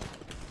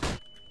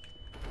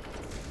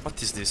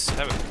 What is this?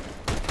 Heaven.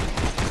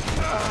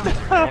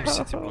 Only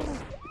city blue.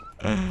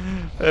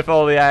 If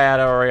only I had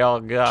a real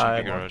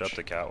gun. Garage. Walked up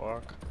the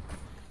catwalk.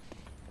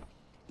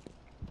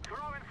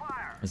 Throwing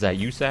fire. Is that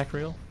you,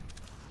 Sacriel?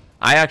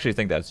 I actually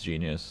think that's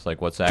genius.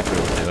 Like what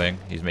Sacriel's doing.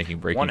 He's making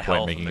Breaking One Point,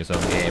 health making and his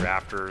own game.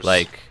 Rafters.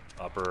 Like,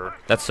 upper.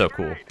 that's so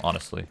cool,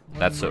 honestly.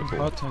 That's so One cool.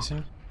 hot, I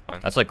think.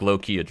 That's like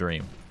low-key a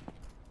dream.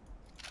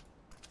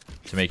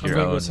 To make I'm your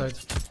going own both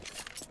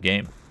side.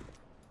 game.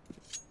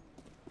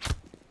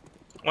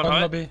 One One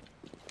high. lobby.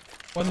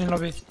 One in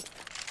lobby.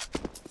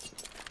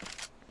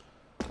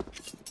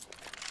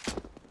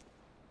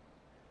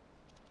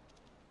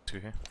 Two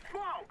here.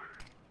 Smoke.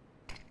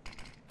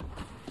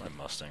 My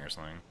Mustang or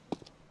something.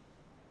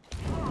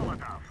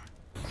 What up?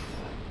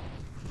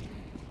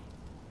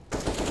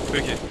 Two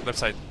here. Left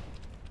side.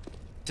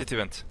 City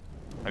vent.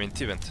 I mean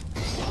T vent.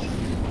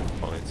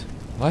 Oh wait.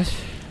 What?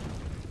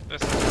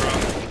 This is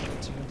wrong.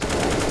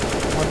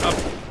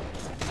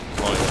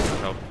 Oh wait.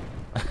 Help.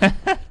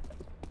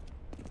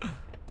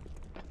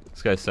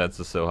 This guy's sense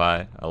is so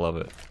high. I love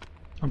it.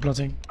 I'm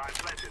plotting. I'm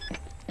planted.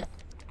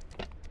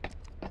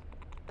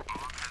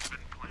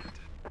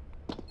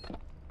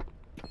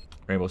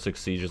 Rainbow Six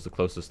Siege is the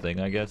closest thing,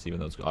 I guess, even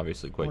though it's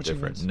obviously quite Watching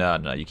different. this.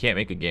 No, you can't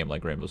make a game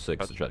like Rainbow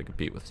Six to try to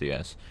compete with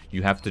CS.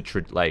 You have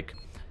to, like,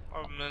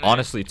 A minute.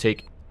 honestly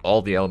take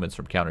all the elements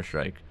from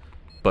Counter-Strike,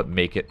 but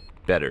make it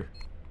better.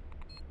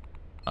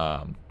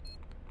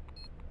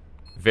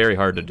 Very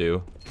hard to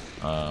do.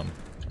 Bro,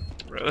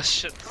 this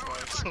shit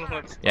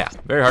sucks. Yeah,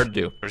 very hard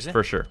to do, Where is it?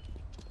 for sure.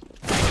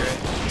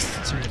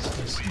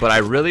 Serious.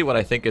 But what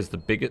I think is the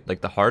biggest,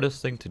 like the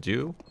hardest thing to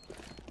do,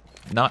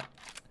 not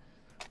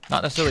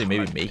necessarily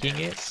maybe making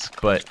it,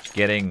 but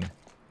getting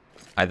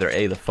either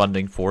A, the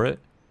funding for it,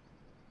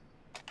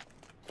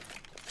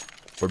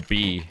 or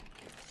B,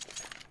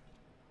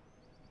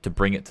 to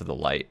bring it to the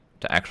light,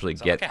 to actually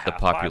that get like a the half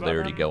five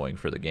popularity of them? going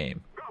for the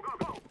game.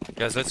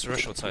 Guys, let's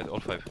rush outside. All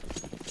five.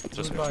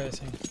 Close Just by, I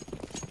think.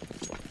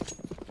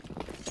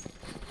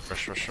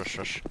 rush, rush, rush,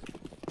 rush.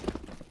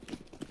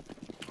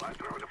 I'm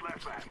throwing a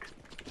flashbang.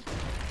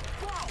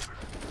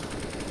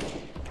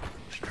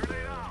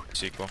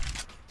 Sequel.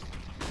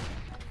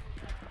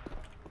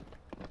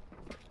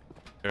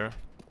 Here.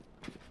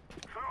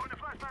 Throwing a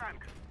flashbang.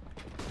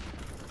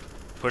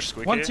 Push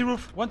squeaky. One T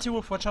roof. One T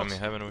roof. Watch out. Coming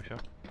heaven with you.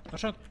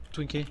 Watch out,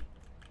 Twinkie.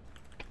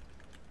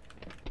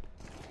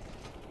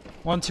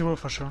 One T roof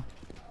for sure.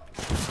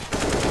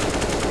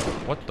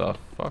 What the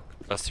fuck?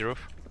 Last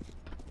roof.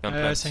 Don't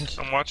I plant. think.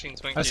 I'm watching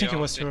Twinkie. I think it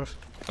on was the- roof.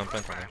 Don't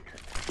plant on there.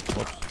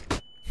 Whoops.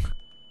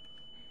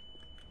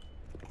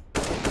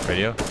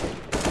 Radio?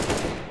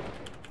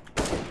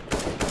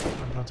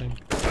 I'm planting.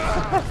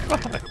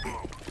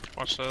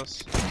 Watch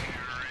this.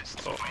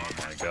 Oh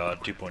my god,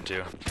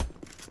 2.2.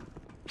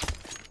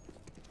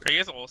 Are you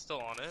guys all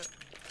still on it?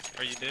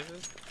 Are you,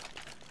 David?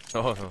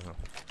 Oh, no, no.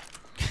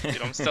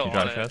 Dude, I'm still You on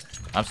trying it. to fast?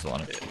 I'm still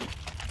on it.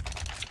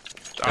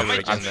 I might,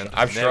 Never just, again.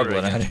 I'm Never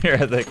struggling again. out here,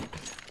 I think.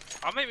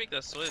 I might make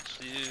the switch,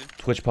 dude.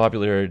 Twitch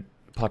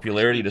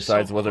popularity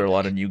decides whether a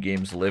lot of new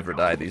games live or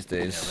die these Yeah,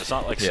 days. but it's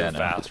not like Yeah, so no.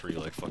 fast where you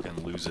like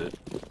fucking lose it.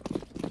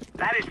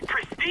 That is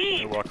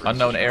pristine.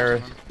 Unknown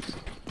error.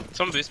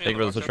 Someone boost me. Big on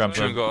the brothers left are Trump.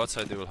 side. Shouldn't go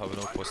outside, they will have an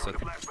outposted.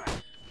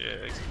 Yeah,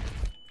 exactly.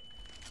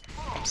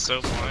 I'm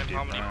so blind.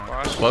 How many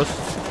flashes? Close?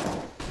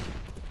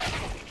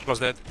 Close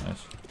dead.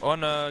 Nice. On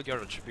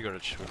garage, big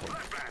garage. We hope.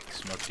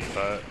 Smoke deep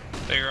out.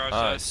 Big garage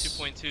Nice.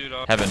 2.2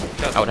 dog. Heaven.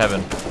 Out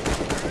heaven.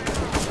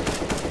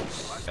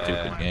 Yeah.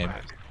 Stupid game.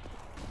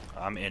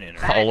 I'm in.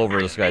 All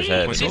over this guy's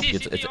head. Wait, CT,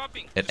 It's, CT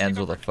hopping. it ends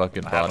with a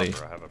fucking I have body.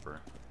 upper, I have upper.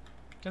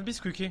 Can be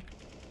squeaky.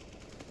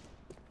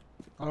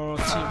 Oh,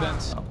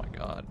 T-vent. Oh my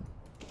god.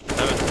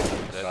 Heaven.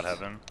 Got Dead.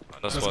 heaven.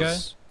 This This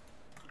was.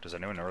 Does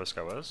anyone know where this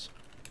guy was?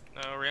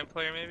 No, ramp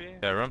player maybe?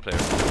 Yeah, run player.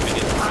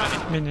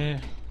 Mini.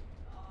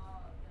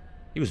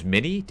 He was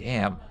mini?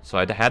 Damn. So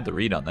I had the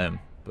read on them,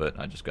 but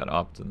I just got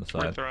opt in the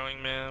We're side.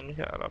 throwing, man. We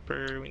got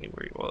upper. We knew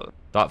where he was.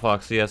 Dot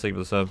Fox CS, thank you for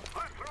the sub.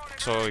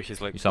 So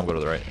he's like. You saw him go to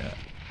the right, yeah.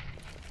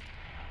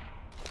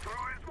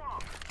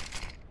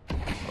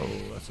 Oh,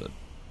 that's it.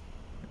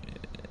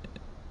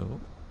 Oh.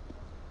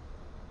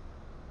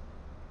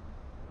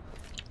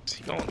 Is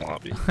he going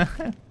lobby?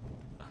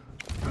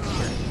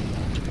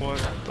 What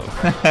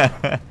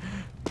the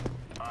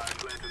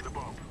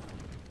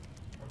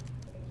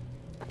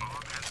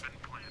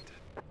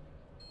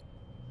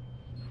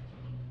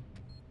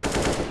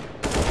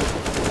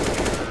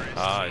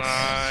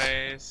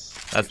Nice.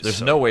 Nice.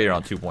 There's no way you're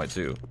on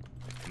 2.2.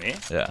 Me?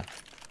 Yeah.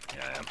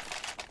 Yeah, I am.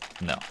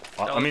 No.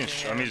 I'm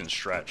Yeah. using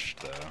stretch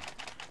though.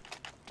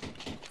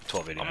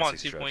 1280. I'm on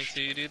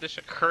 2.2, dude. This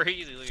shit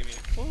crazy. Look at me.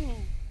 Woo.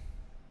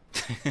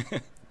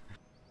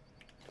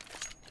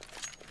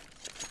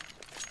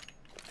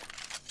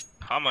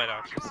 I might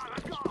actually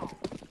switch.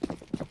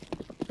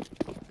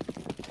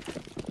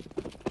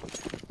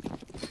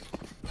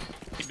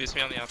 He beats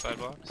me on the outside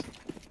box.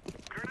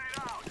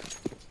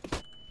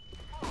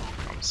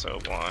 I'm so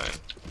blind.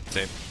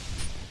 Same.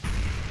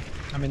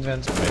 I'm in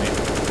vent.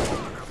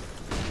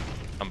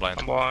 I'm blind.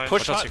 I'm blind.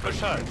 Push Watch hard, out, push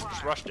hard.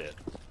 Just rushed it.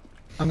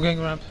 I'm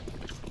going ramp.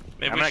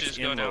 Maybe I'm we actually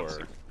should just go in down.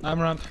 lower. I'm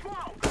ramp.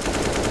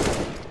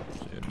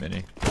 Dude,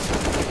 mini.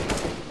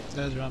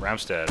 There's ramp.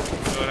 Ramstead.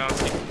 Go down.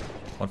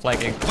 One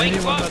flanking. Wait, Maybe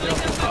one what?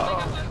 better.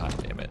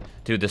 God damn it.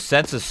 Dude, the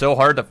sense is so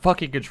hard to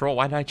fucking control.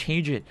 Why did I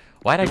change it?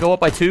 Why did I go up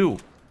by 2?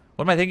 What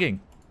am I thinking?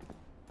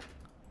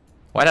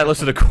 Why did I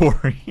listen to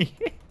Corey?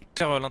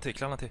 Claire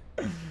Lanté.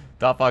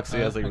 Dot Fox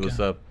CS, thank you for the okay.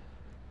 sub.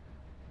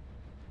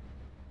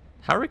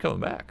 How are we coming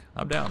back?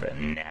 I'm down. A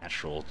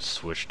natural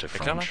switch to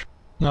Claire French.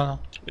 Non, non.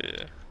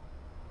 Yeah.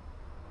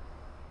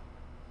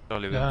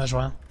 Yeah, je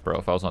vois rien. Bro,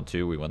 if I was on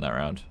 2, we win that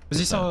round.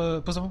 Vas-y,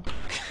 sors, pose avant.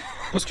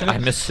 Pose que I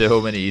missed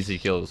so many easy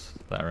kills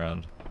that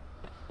round.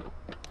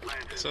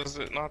 So is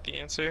it not the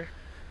answer?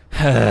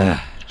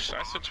 I Should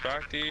I switch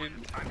back, dude?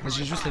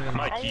 J'ai juste les vents.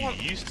 Mike, you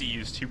used to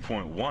use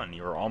 2.1.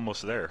 You were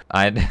almost there.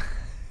 I know.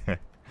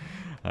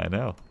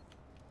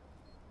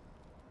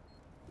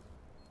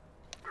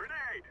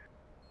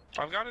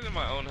 I've got it in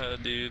my own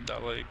head, dude,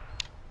 that like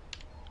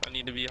I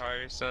need to be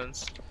higher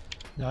since.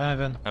 Y'a rien,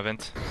 Ven.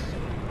 Event.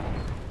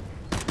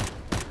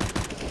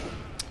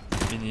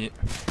 Mini.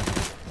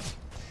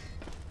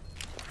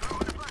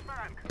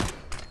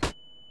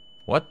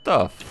 What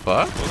the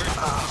fuck?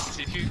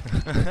 Dude,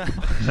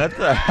 What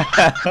the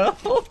hell?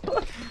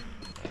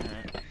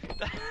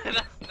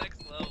 that's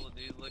next level,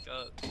 dude. Look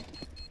up.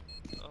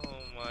 Oh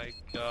my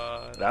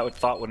god. That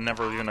thought would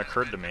never even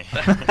occurred to me.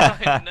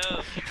 I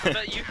know,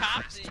 but you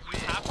have to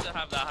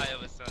have that high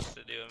of a sense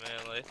to do it,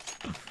 man. Like,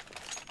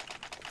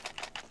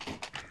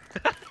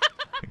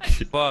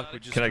 Fuck, we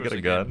just Can I get cruise a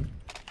again. gun?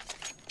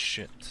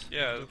 Shit.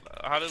 yeah.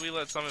 How did we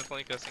let someone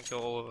flank us and kill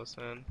all of us,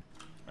 man?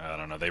 I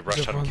don't know. They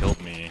rushed out and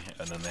killed me,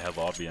 and then they had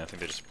lobby, and I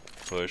think they just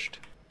pushed.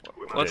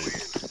 Let's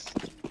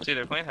see.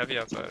 They're playing heavy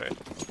outside, right?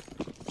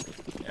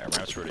 Yeah,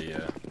 Ramp's pretty.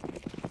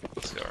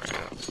 Let's go right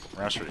now.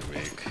 Ramp's pretty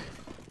weak.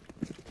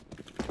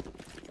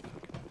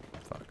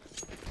 Fuck.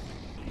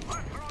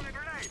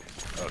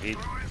 Oh, he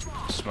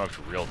smoked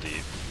real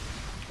deep.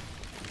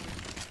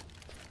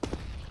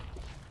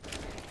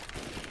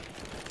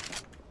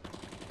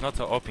 Not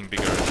the opening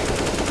bigger.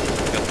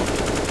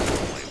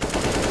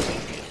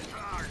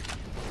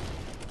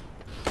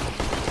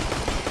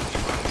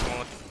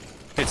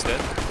 It's dead.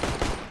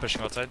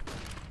 Pushing outside.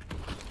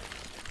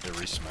 They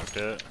re-smoked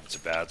it. It's a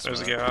bad smoke.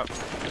 There's a gap.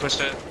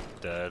 Pushed it.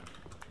 Dead.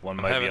 One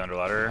I'm might be heaven. under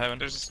ladder. Heaven.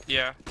 There's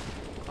yeah.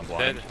 I'm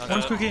blind. Dead.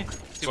 One squeaky.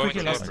 Squeaky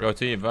Going last. left. Go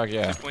team, fuck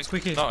yeah. Points.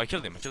 Squeaky. No, I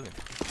killed him.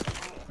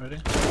 Ready?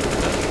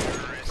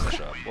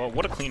 Push up. Well,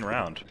 what a clean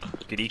round.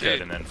 Good eco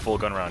and then full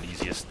gun round,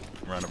 easiest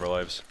round of our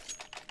lives.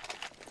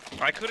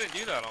 I couldn't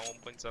do that on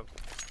 1.7.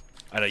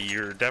 I know,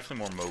 you're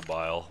definitely more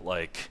mobile,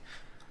 like,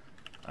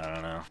 I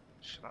don't know.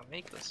 Should I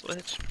make the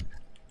switch?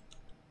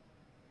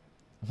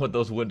 What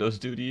those windows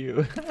do to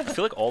you? I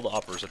feel like all the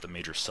operators at the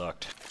major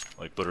sucked.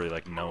 Like, literally,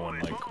 like, no one,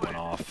 like, went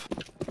off.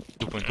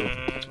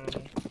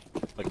 2.2.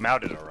 Like, Mao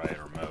did alright,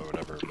 or Mo,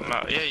 whatever.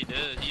 But, Yeah, he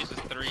did. He uses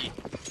 3.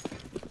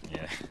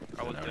 yeah.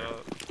 I looked whatever.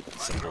 up.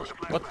 Simple.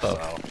 What the?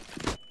 Wow.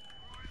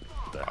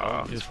 The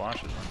hell? These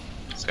flashes, man.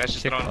 This guy's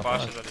just Kick throwing my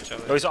flashes flash. at each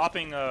other. Oh, he's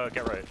opping,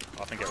 get right.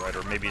 Opping get right,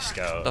 or maybe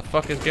scout. The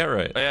fuck is get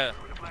right? Oh yeah.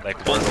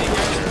 Like, One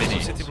vertical.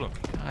 mini city blue.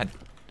 God.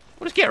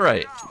 What is get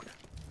right?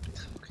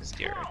 He's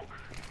scared.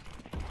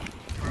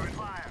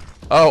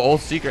 Oh,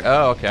 old secret.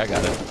 Oh, okay, I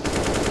got it.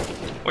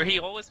 Where he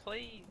always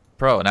played.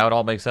 Pro, now it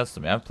all makes sense to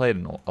me. I've played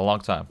in a long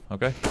time,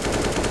 okay?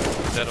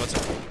 Dead, what's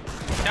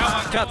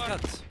up?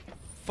 Cut.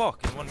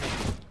 Fuck, in 1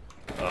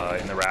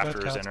 minute. In the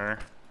Raptors cut. inner.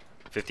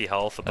 50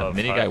 health That above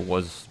mini high. guy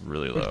was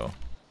really low.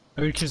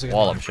 I will choose again.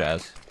 Wall him,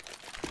 Shaz.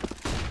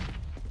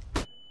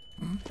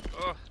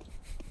 Oh.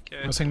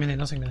 Okay. Nothing mini,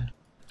 nothing mini.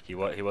 He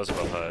was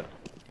above hut,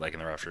 like in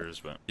the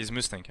Raptors, but... He's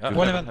Mustang. One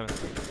heaven, event.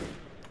 heaven.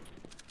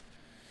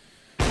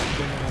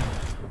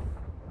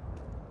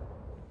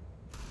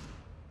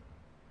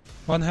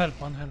 One help,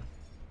 one help.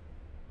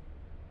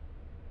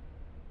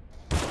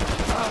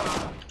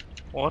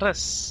 What a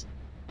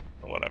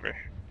whatever.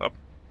 Up.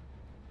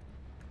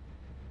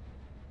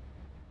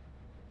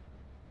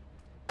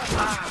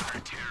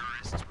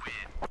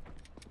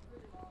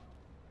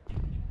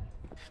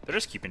 They're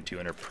just keeping 2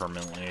 inner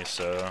permanently,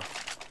 so...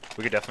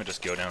 We could definitely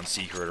just go down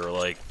secret or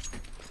like...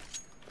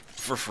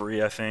 For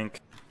free, I think.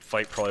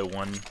 Fight probably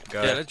one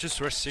guy. Yeah, let's just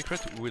rush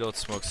secret without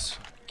smokes.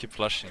 Keep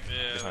flashing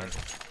behind.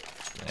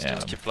 Yeah.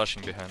 Just keep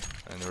flashing behind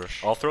and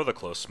rush. I'll throw the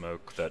close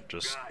smoke that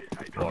just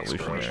walks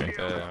Revolutionary.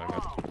 away.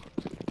 Okay.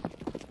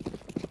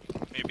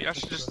 Maybe I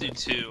should just do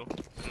 2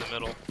 in the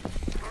middle.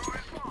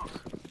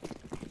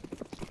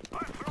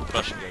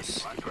 Flashing,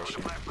 guys. Keep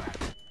flashing.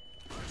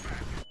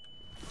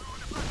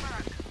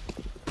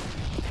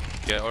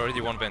 Yeah,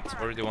 already one vent.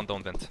 Already one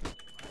down vent.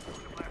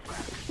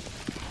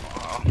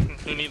 Wow.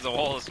 Who needs a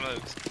wall of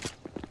smokes?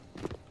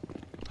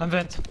 I'm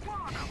vent.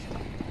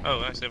 Oh,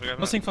 nice. We got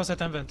Nothing for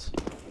set, I'm vent.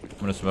 I'm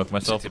gonna smoke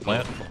myself to City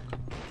plant.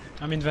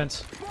 I'm in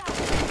vent.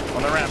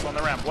 On the ramp, 1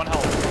 health, 1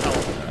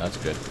 health. Yeah, that's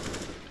good.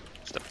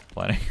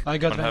 Planning. I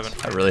got One vent. heaven.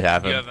 I really You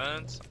haven't. have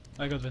vents?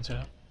 I got vent,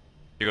 yeah.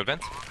 You got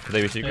vent? Could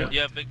they be secret? Do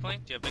you have big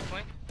plank? Do you have big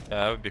plank?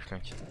 Yeah, I have a big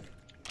flank.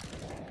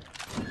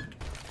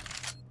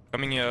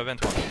 Coming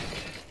vent one.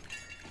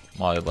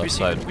 Molly left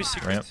side. We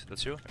secret. Ramp.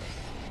 That's you?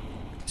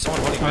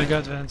 Someone holding I vent.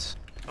 got vent.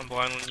 I'm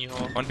blind when you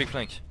hold. One big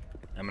flank.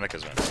 I'm gonna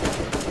vents. I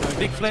got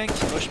Big vent.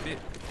 flank. Rush B.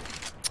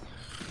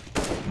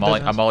 Molly,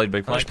 Doesn't- I'm mollied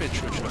big Rush flank. B,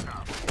 true.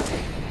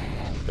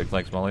 Big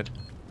flank's mollied.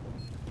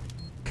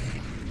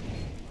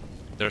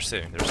 They're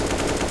saving, they're saving.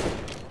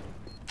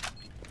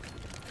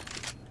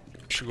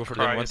 Should go for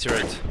them, one tier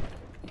right.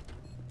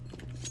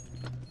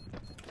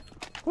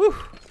 Woo!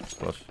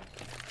 Close.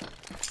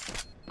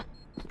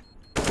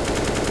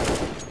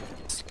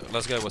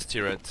 Last guy was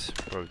tier red,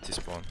 probably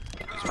T-spawn.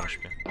 He's 1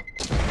 HP.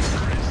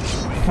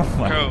 Oh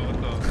my- Bro,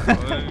 what the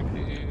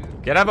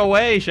fuck? Get out of my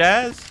way,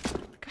 Shaz!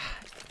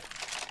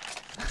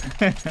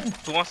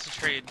 Who wants to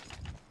trade?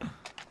 Oh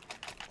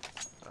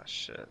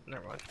shit,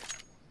 never mind.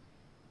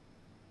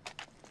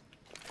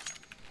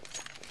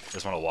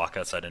 Just want to walk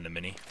outside into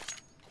mini.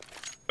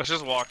 Let's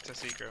just walk to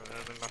secret.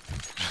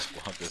 Just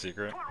walk the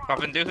secret. I've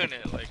been doing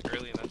it like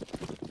early enough.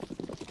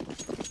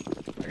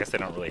 I guess they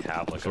don't really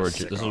have like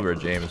This a is where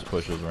James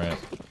pushes ramp.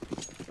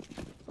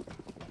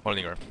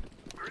 Holding her.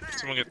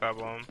 Someone get that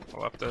bomb. I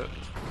left it.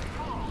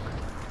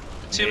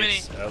 Too many.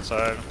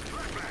 Outside.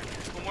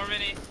 One more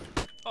mini.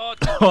 Oh,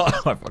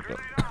 I fucked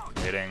up.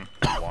 Hitting.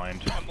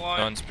 Blind. I'm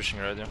blind. One's pushing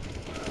right there.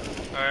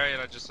 Alright,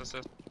 I just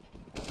assist.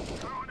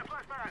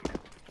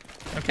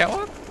 A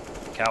catwalk?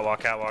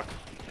 Catwalk.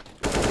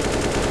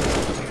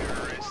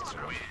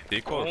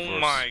 Deco, Oh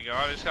my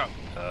god, I just got.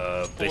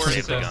 They Four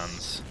saved the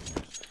assists.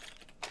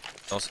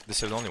 guns. They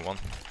saved only one.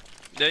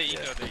 There you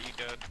go, there you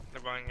go.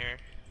 They're buying here.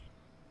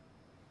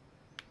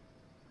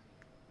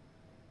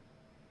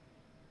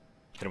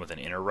 Hit him with an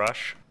inner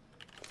rush.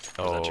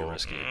 Or is that too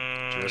risky?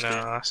 Too risky?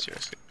 No, that's too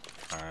risky.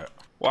 Alright.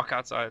 Walk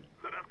outside.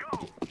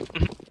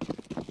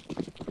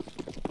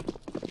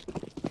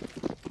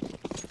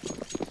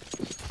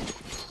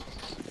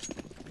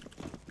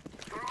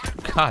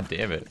 God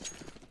damn it.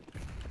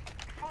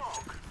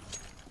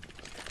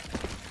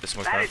 They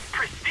smoke That right. is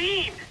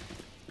pristine!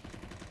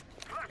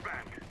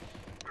 Flashbang.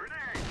 Grenade.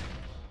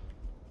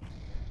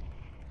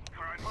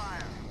 Throwing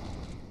fire.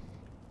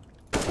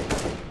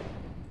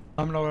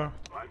 I'm lower.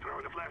 I'm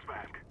throwing a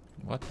flashbang.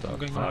 What the I'm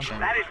going fuck?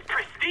 round. That is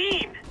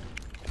pristine!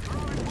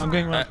 I'm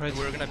going round right.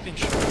 We're gonna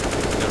pinch.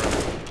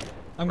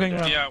 I'm going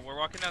round. Yeah, we're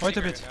walking down Wait a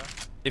secret bit. right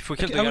now. If we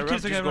kill the I guy, will kill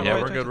ramp, the just guy go round. Yeah,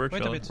 right. we're good, we're Wait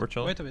a chilling, bit. we're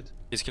chilling. Wait a bit.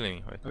 He's killing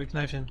me. Wait. I will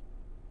knife him.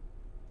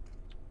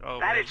 Oh,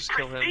 That we'll is just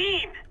kill him.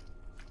 pristine!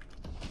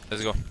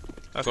 Let's go.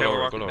 Okay, Go we're lower,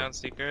 walking go lower. down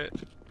secret.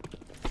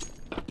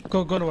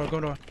 Go lower, go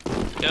lower.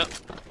 Yep.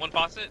 One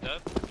faucet,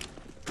 Dove.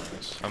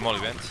 I'm all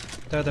event.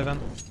 Dead Evan.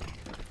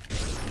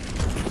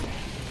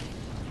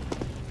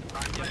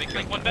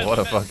 Big one vent. What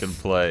a one vent. fucking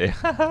play.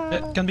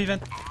 Yeah, can be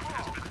vent.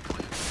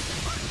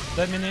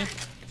 Dead mini.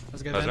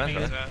 Let's get That's vent.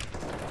 vent,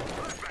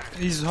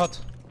 Mini. He's hot.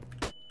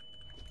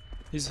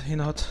 He's in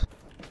hot.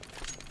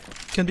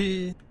 Can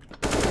be.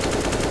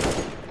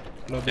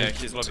 Lobby. Yeah,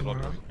 he's lobby.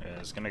 Yeah,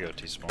 it's gonna go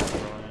T-spawn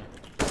probably.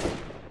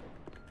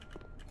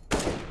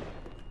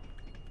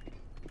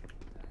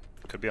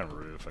 Could be on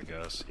roof, I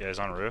guess. Yeah, he's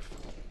on roof.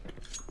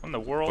 What in the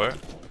world? Where?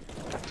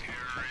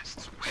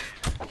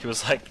 He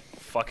was like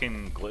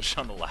fucking glitched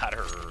on the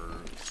ladder or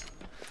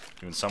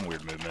doing some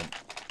weird movement.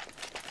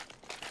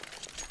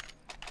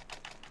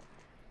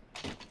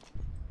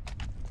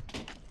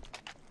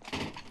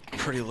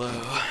 Pretty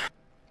low.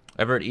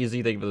 Everett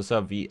Easy, thank you for the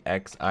sub.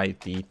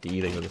 VXIDD, thank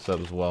you for the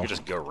sub as well. You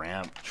just go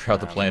ramp. Shroud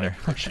the planer.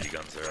 Like, shitty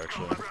guns there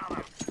actually.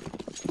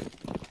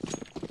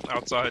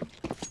 Outside.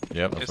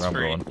 Yep, that's It's where I'm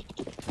free. going.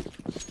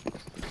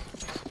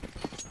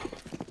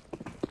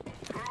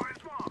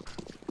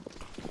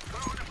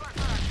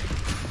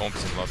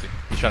 Bombs in lobby.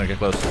 He's trying to get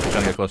close. He's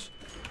trying to get close.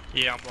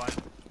 Yeah, I'm blind.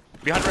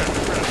 Behind red.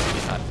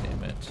 God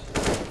damn it.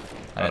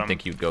 I didn't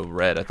think he'd go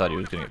red. I thought he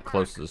was gonna get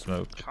close to the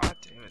smoke. God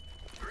damn it.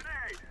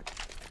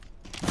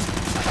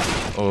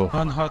 Oh,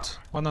 One hot.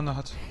 One on the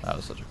hot. that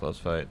was such a close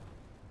fight.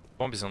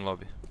 Bomb is in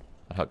lobby.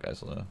 That hot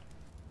guy's low.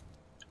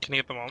 Can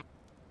you get them on?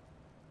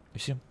 You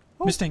see him?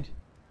 Misting.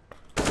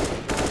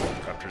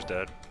 Raptor's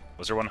dead.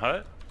 Was there one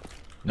hut?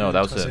 No,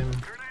 that was him.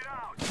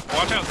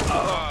 Watch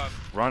out.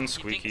 Run, he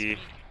Squeaky.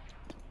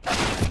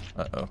 thinks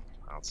Uh-oh.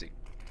 I'll see.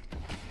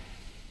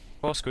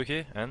 Oh,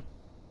 Squeaky, and?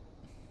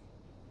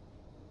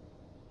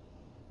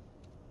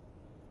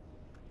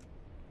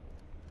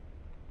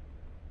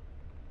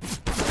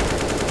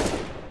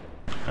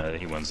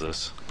 He wins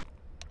this.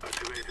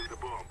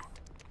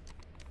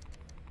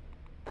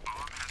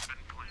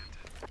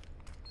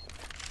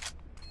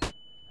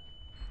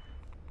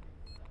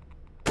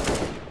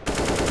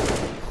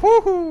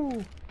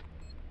 Woohoo!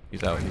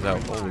 He's out, he's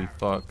out. Holy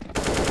fuck.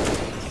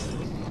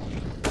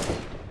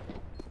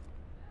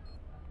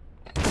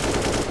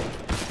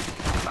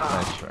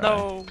 Nice try.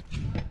 No!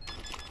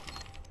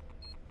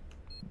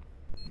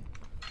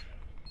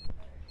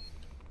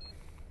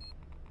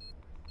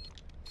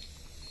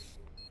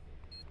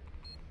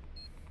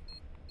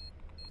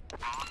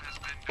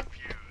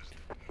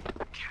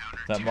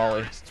 That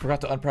Molly.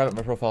 Forgot to unprivate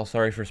my profile.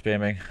 Sorry for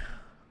spamming.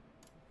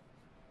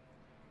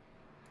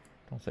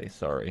 Don't say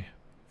sorry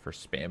for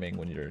spamming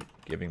when you're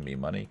giving me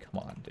money. Come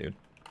on, dude.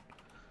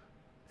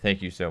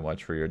 Thank you so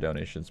much for your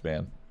donations,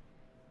 man.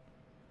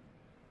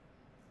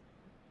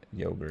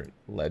 Yogurt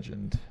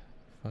legend.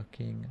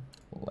 Fucking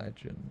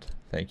legend.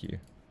 Thank you.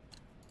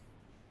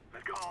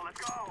 Let's go,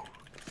 let's go.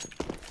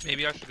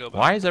 Maybe I should go back.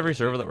 Why is every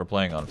server that we're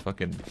playing on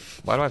fucking...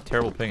 Why do I have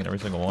terrible ping in every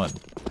single one?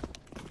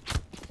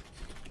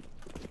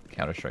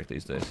 Counter-Strike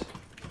these days.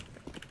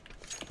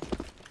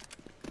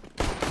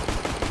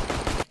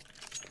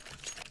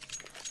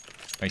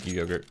 Thank you,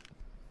 Yogurt.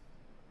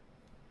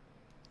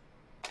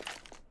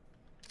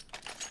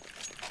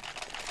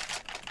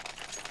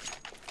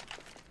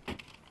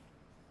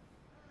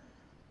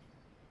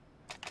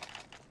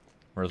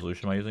 What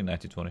resolution am I using?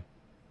 1920.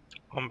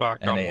 I'm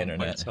back. NA on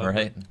internet, 1.7.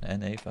 right?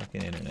 NA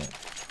fucking internet.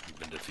 You've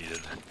been defeated.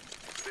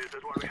 This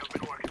is what we have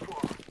been working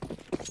for.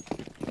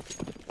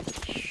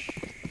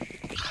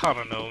 I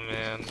don't know,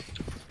 man.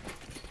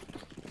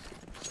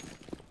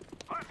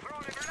 I'm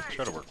throwing a grenade.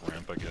 Try to work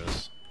ramp, I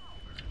guess.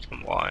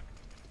 I'm lying.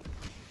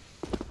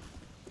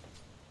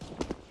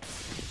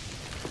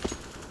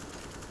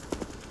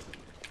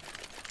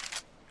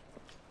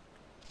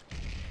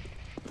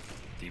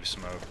 Deep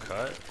smoke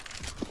cut.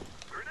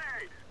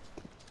 Grenade.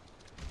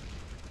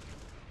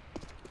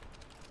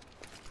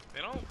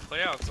 They don't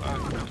play outside.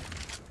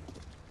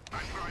 I'm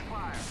throwing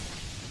fire.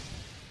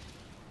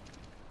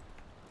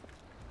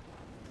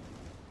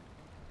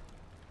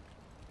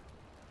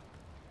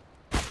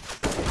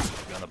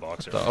 Behind the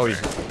box. Oh,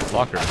 he's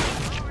locker.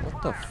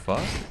 What the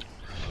fuck?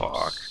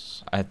 Fuck.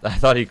 I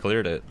thought he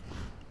cleared it.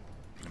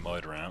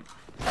 Mud ramp.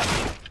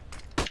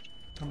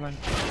 I'm blind.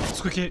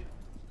 Squeaky.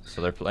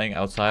 So they're playing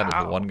outside of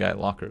Ow. the one guy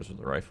lockers with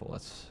the rifle.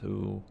 That's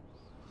who.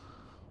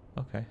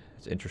 Okay,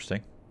 it's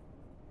interesting.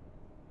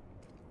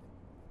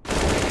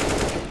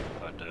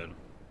 I did.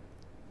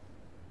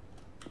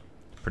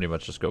 Pretty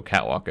much just go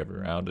catwalk every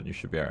round and you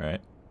should be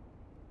alright.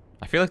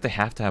 I feel like they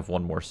have to have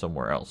one more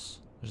somewhere else.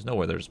 There's no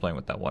way they're just playing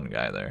with that one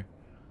guy there.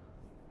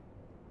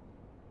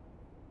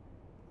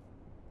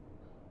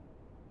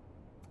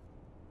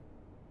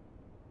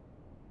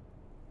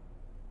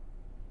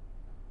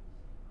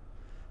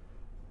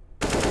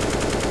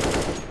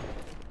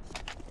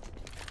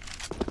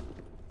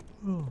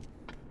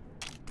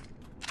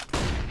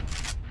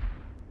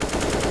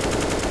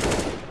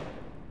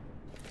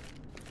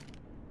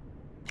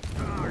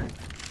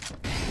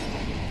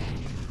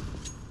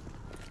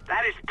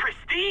 That is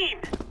pristine.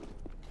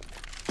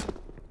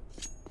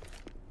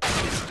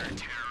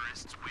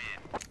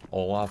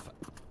 Olaf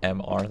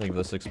MR, thank you for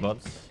the 6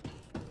 months.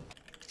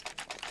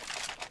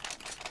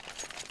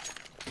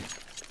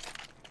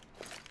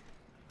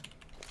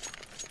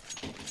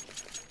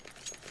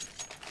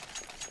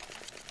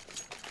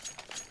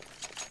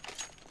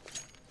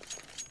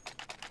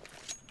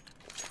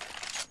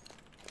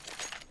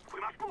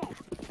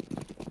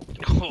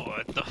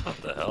 What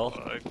the hell?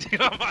 fuck?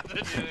 Dude, I'm about to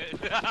do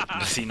it.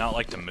 Does he not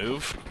like to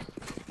move?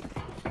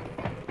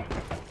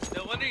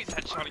 No wonder he's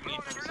headshotting me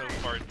from so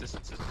far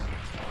distances.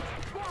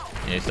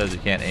 Yeah, he says he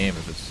can't aim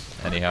if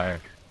it's any higher.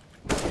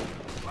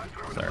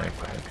 Sorry.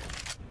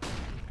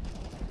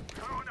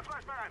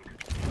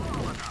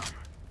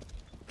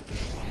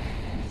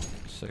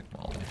 Sick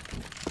molly.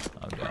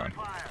 I'm down.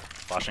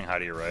 Flashing high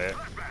to your right.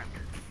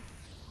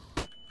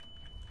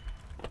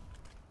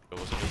 I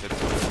was muted.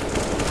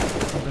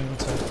 I'm going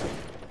outside.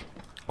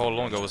 How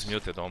long I was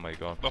muted? Oh my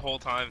god. The whole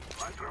time.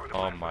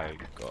 Oh my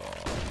god.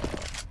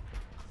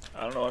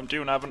 I don't know what I'm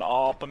doing. I have an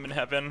AWP. I'm in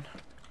heaven.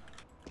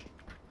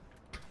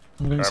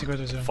 I'm going Or secret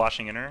as well.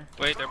 Flashing inner.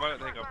 Wait, they're about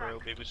to take up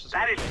rope. Maybe it's just.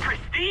 That is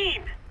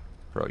pristine!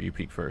 Bro, you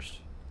peek first.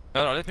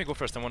 No, let me go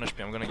first. I'm 1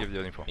 HP. I'm gonna give you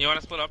the info. You want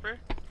to split upper?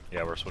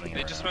 Yeah, we're splitting it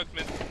They right just now. smoked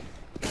mid.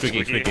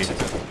 Squeaky, Squeaky.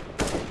 squeaky.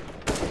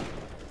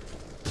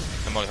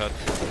 I'm all head.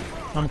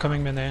 I'm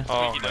coming mid A.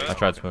 Oh, Squeaky my I does.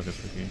 tried smoking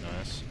squeaky.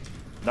 Nice.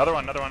 Another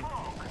one, another one.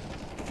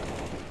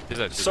 He's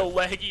dead. So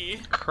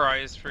laggy. Cry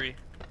is free.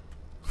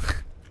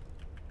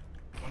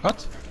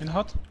 Hot? In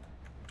hot?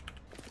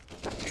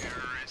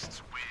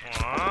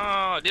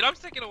 Oh, dude, I'm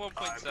sticking at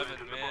 1.7,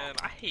 man.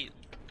 I hate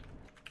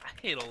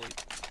all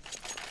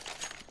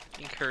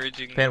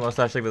encouraging. Pan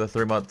mustache for the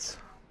 3 months.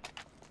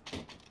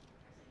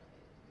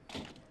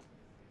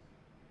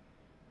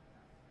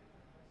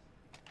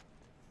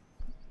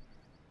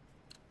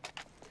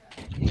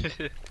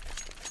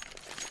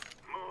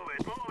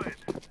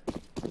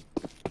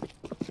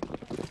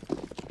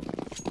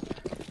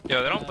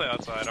 Yo, they don't play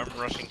outside. I'm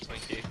rushing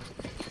Twinkie.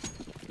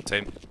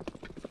 Same.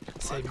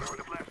 Same.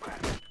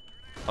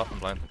 Oh, I'm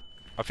blind.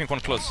 I think one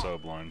close. So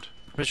blind.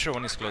 Pretty sure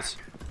one is close.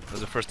 That's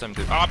the first time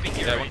they. Hopping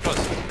here. Yeah, one close.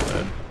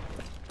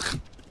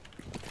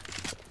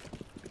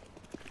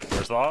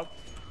 Where's the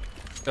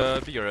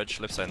AWP? Bigger edge,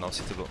 left side now,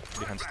 city low.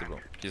 Behind city low.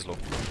 He's low.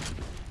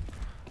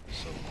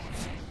 So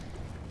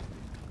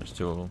There's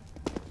 2 of them.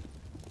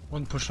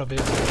 One push up A.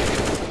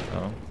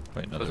 Oh,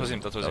 wait, no. That was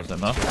him, that was him. him,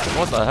 huh?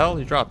 What the hell?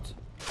 He dropped.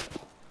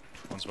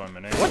 one's by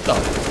minute. What the?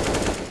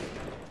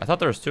 I thought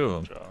there was 2 of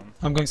them. Job.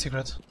 I'm going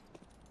secret.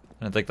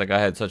 I didn't think the guy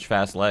had such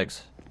fast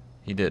legs.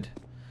 He did.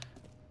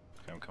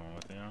 Okay, I'm coming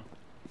with you.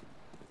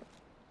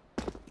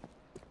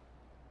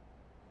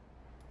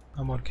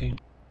 I'm working.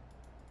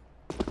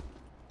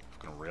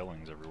 Fucking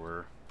railings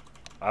everywhere.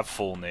 I have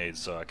full nades,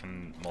 so I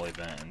can molly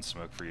vent and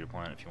smoke for you to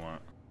plant if you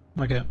want.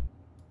 Okay.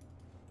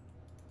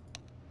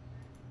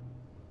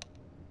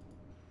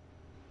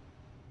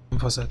 I'm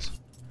for set.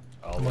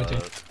 I'm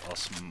waiting.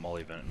 I'll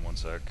molly vent in 1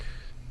 sec.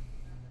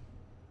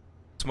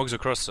 Smokes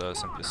across,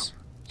 Simplis.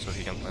 So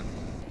he can plant.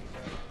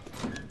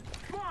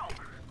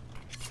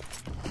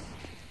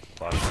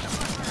 Flash.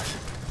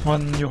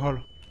 One new hole.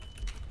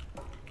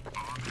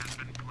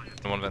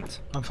 And one vent.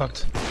 I'm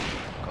fucked.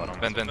 Caught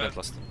him. Vent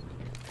last.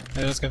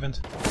 Yeah, let's go vent.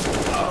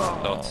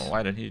 Oh,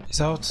 why did he? He's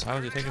out. Why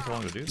was he taking so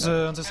long to do He's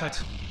that? on the side.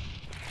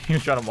 He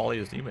was trying to molly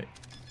his teammate.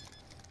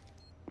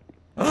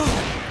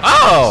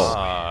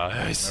 Oh!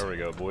 Nice. There we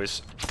go,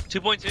 boys.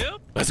 2.2?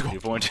 Let's go.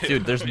 2.2.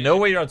 Dude, there's no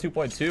way you're on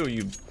 2.2.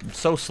 You're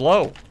so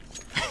slow.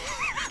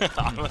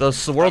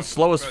 The world's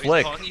slowest Bro,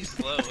 flick. he's calling you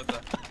slow. What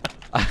the?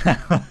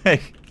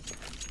 Like,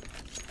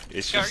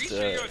 It's Yeah, are you just,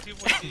 sure you're on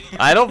 2.2?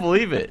 I don't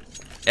believe it.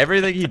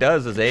 Everything he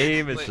does is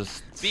aim. It's Wait,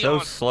 just be so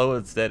honest. slow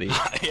and steady.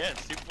 yeah,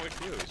 it's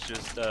 2.2. It's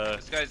just,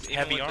 This guy's aiming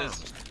heavy with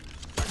arms.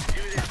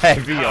 his...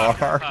 Heavy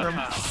arms.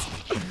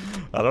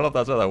 I don't know if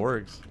that's how that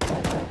works.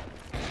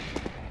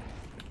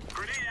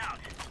 Grenade out.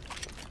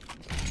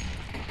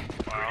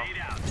 Wow.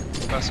 Grenade out.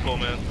 That's cool,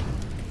 man.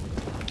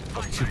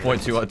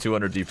 2.2 on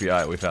 200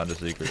 DPI. We found a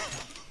secret.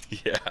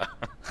 yeah.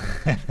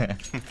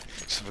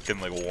 Just fucking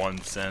like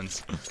 1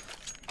 cent.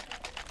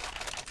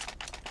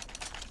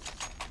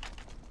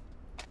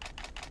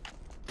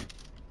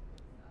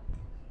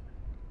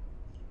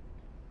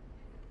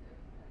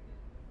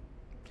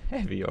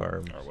 Heavy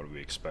arms. Alright, what are we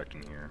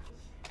expecting here?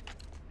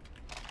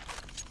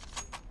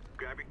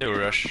 Grabbing They will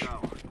rush. go.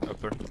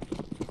 Upper.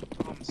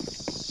 I'm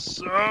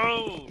so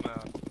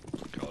mad.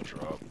 I'll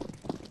drop.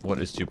 What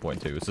is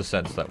 2.2? It's a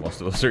sense that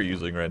most of us are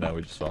using right now.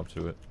 We just swapped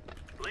to it.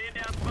 Laying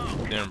down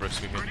smoke. Near brick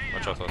sweeping.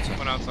 Watch out outside.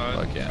 One outside.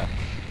 Fuck yeah.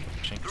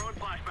 Throwing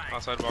flashbang.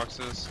 Outside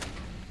boxes.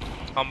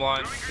 I'm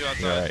blind. 2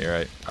 outside. You're right. You're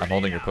right. I'm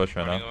holding your push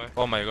right Running now. away.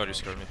 Oh my god, you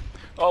scared me.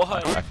 Oh, hi.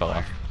 I fell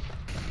off.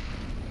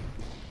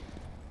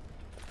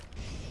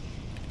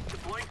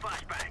 Deploying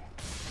flashbang.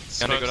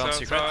 Can I go down Smokes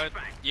secret? outside.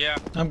 Yeah.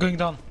 I'm going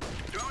down.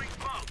 Throwing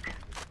smoke.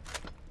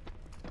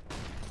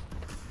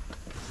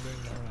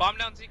 Bomb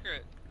down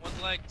secret. 1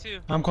 leg, 2.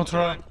 I'm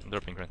controller. I'm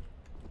dropping right.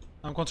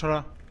 I'm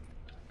controller.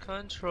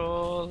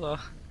 Controller.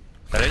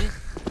 Ready?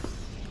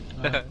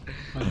 I didn't-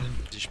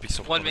 Ich bin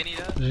so 1 mini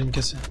I didn't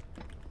guess it.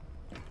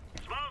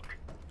 Smoke.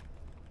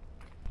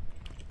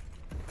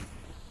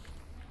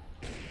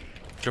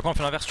 Je le prends,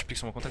 fais l'inverse, tu piques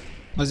sur mon contact.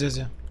 Vas-y,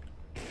 vas-y.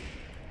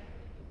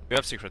 We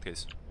have secret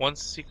case. One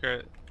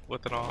secret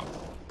with an off.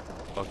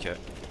 Okay.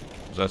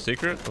 Is that a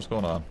secret? What's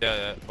going on?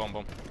 Yeah, bomb.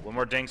 One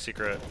more dang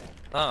secret.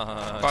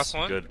 Ah, Class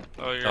one? Good.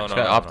 Oh, you're No, This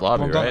guy off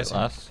lobby, Bomb down, right? I see.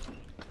 Last.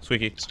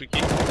 Squeaky. squeaky.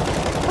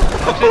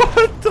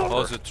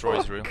 Oh, the throw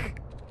is real.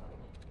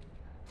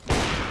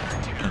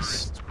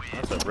 That's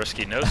a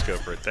risky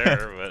no-scope right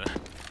there, but...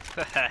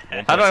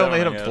 How do I only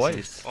hit 1.7, him yes.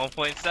 twice?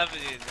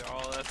 1.7,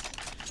 oh, that's...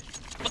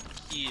 Fuck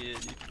yeah,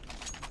 dude.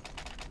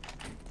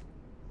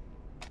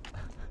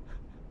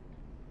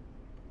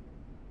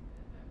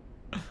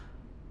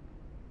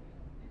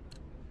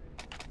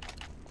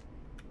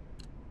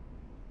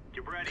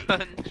 Get ready.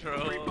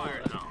 Control. Free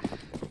fire zone.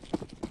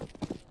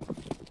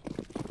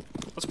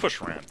 Let's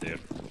push ramp, dude.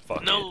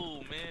 Fuck it.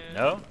 No, man.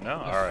 No? No?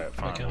 Alright,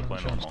 fine. Okay, We'll play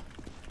sure. normal.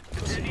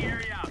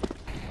 Incendiary out.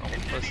 I'm a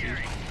pussy.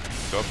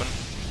 Go open.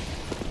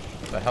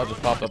 The hell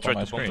just popped up Try on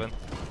my to bomb screen?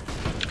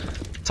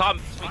 then. Tom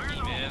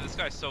Twinkie, man. This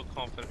guy's so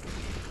confident.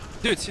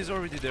 Dude, he's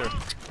already there.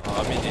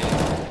 Mini.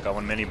 Got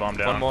one mini bomb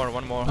down.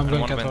 One more. I'm and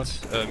going one cat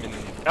vent. Mini.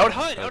 Out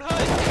HUD! Out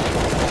HUD!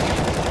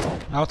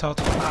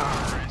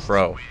 Out.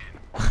 Bro.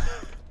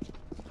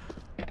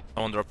 I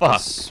won't drop Fuck.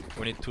 this.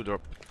 We need 2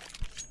 drop.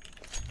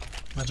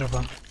 I drop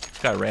one. This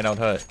guy ran out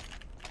hut.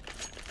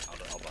 I'll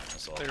buy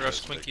myself. They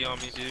rushed Twinkie on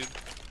me, dude.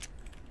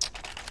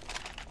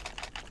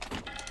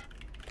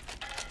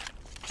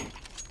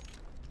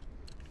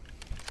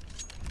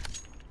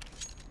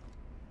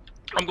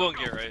 I'm going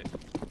gear right.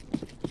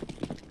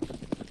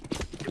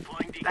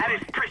 Deploying that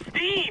is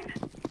pristine.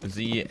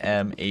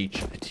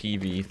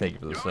 ZMHTV, thank you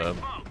for the sub.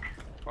 Smoke.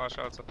 Flash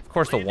outside. Of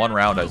course, the one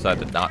round I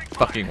decided to not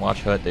fucking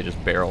watch hut, they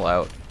just barrel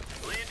out.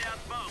 Laying down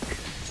smoke.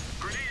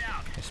 Grenade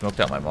out. I smoked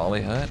out my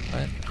molly hut.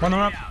 What? One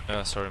ramp.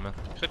 Yeah, sorry, man.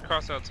 Should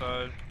cross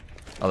outside.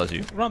 Oh, that's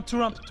you. Ramp,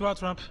 two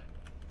out ramp.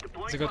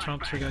 Deploying They got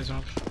ramp, 3 guys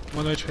ramp.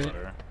 1 HP.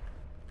 Better.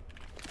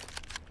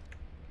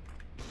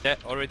 Yeah,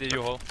 already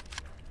U-hole.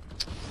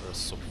 We're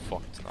so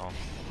fucked now.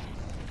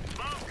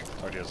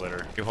 Talk to you guys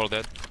later. U-hole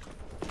dead.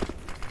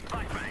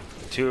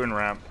 2 in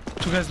ramp.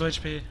 2 guys low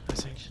HP, I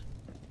think.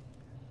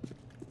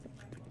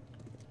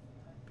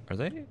 Are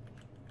they?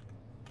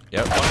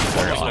 Yep.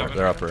 Seven.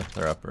 They're upper.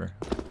 They're upper.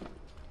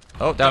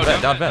 Oh, down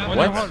vent, down vent. One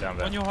What? your hall, Down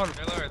one your hall.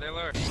 They're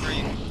lower. Where are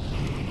you?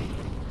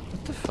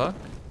 What the fuck?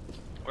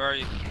 Where are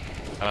you?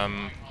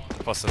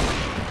 Positive.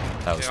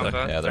 That was Yeah, sick.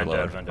 vent. Yeah, they're Vent lower.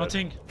 dead, vent dead.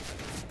 Nothing.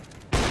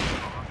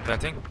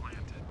 Planting.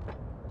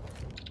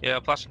 Yeah,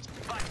 flash.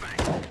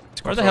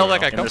 Where the hell did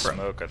that guy In come the from?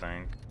 smoke, I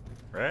think.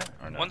 Right?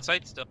 Or no? One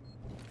side still.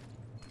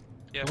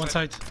 Yeah, One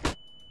fine. side.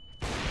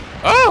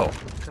 Oh!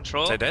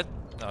 Control. Is I dead?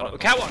 Oh,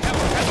 catwalk!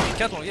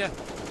 Catwalk, yeah.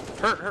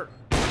 Hurt!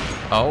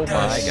 Oh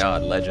my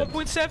god, legend.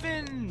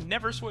 1.7!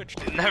 Never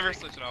switched. Never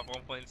switch it off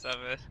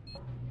 1.7.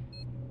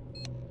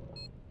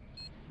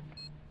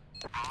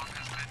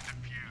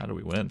 How do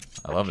we win?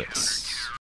 I love it.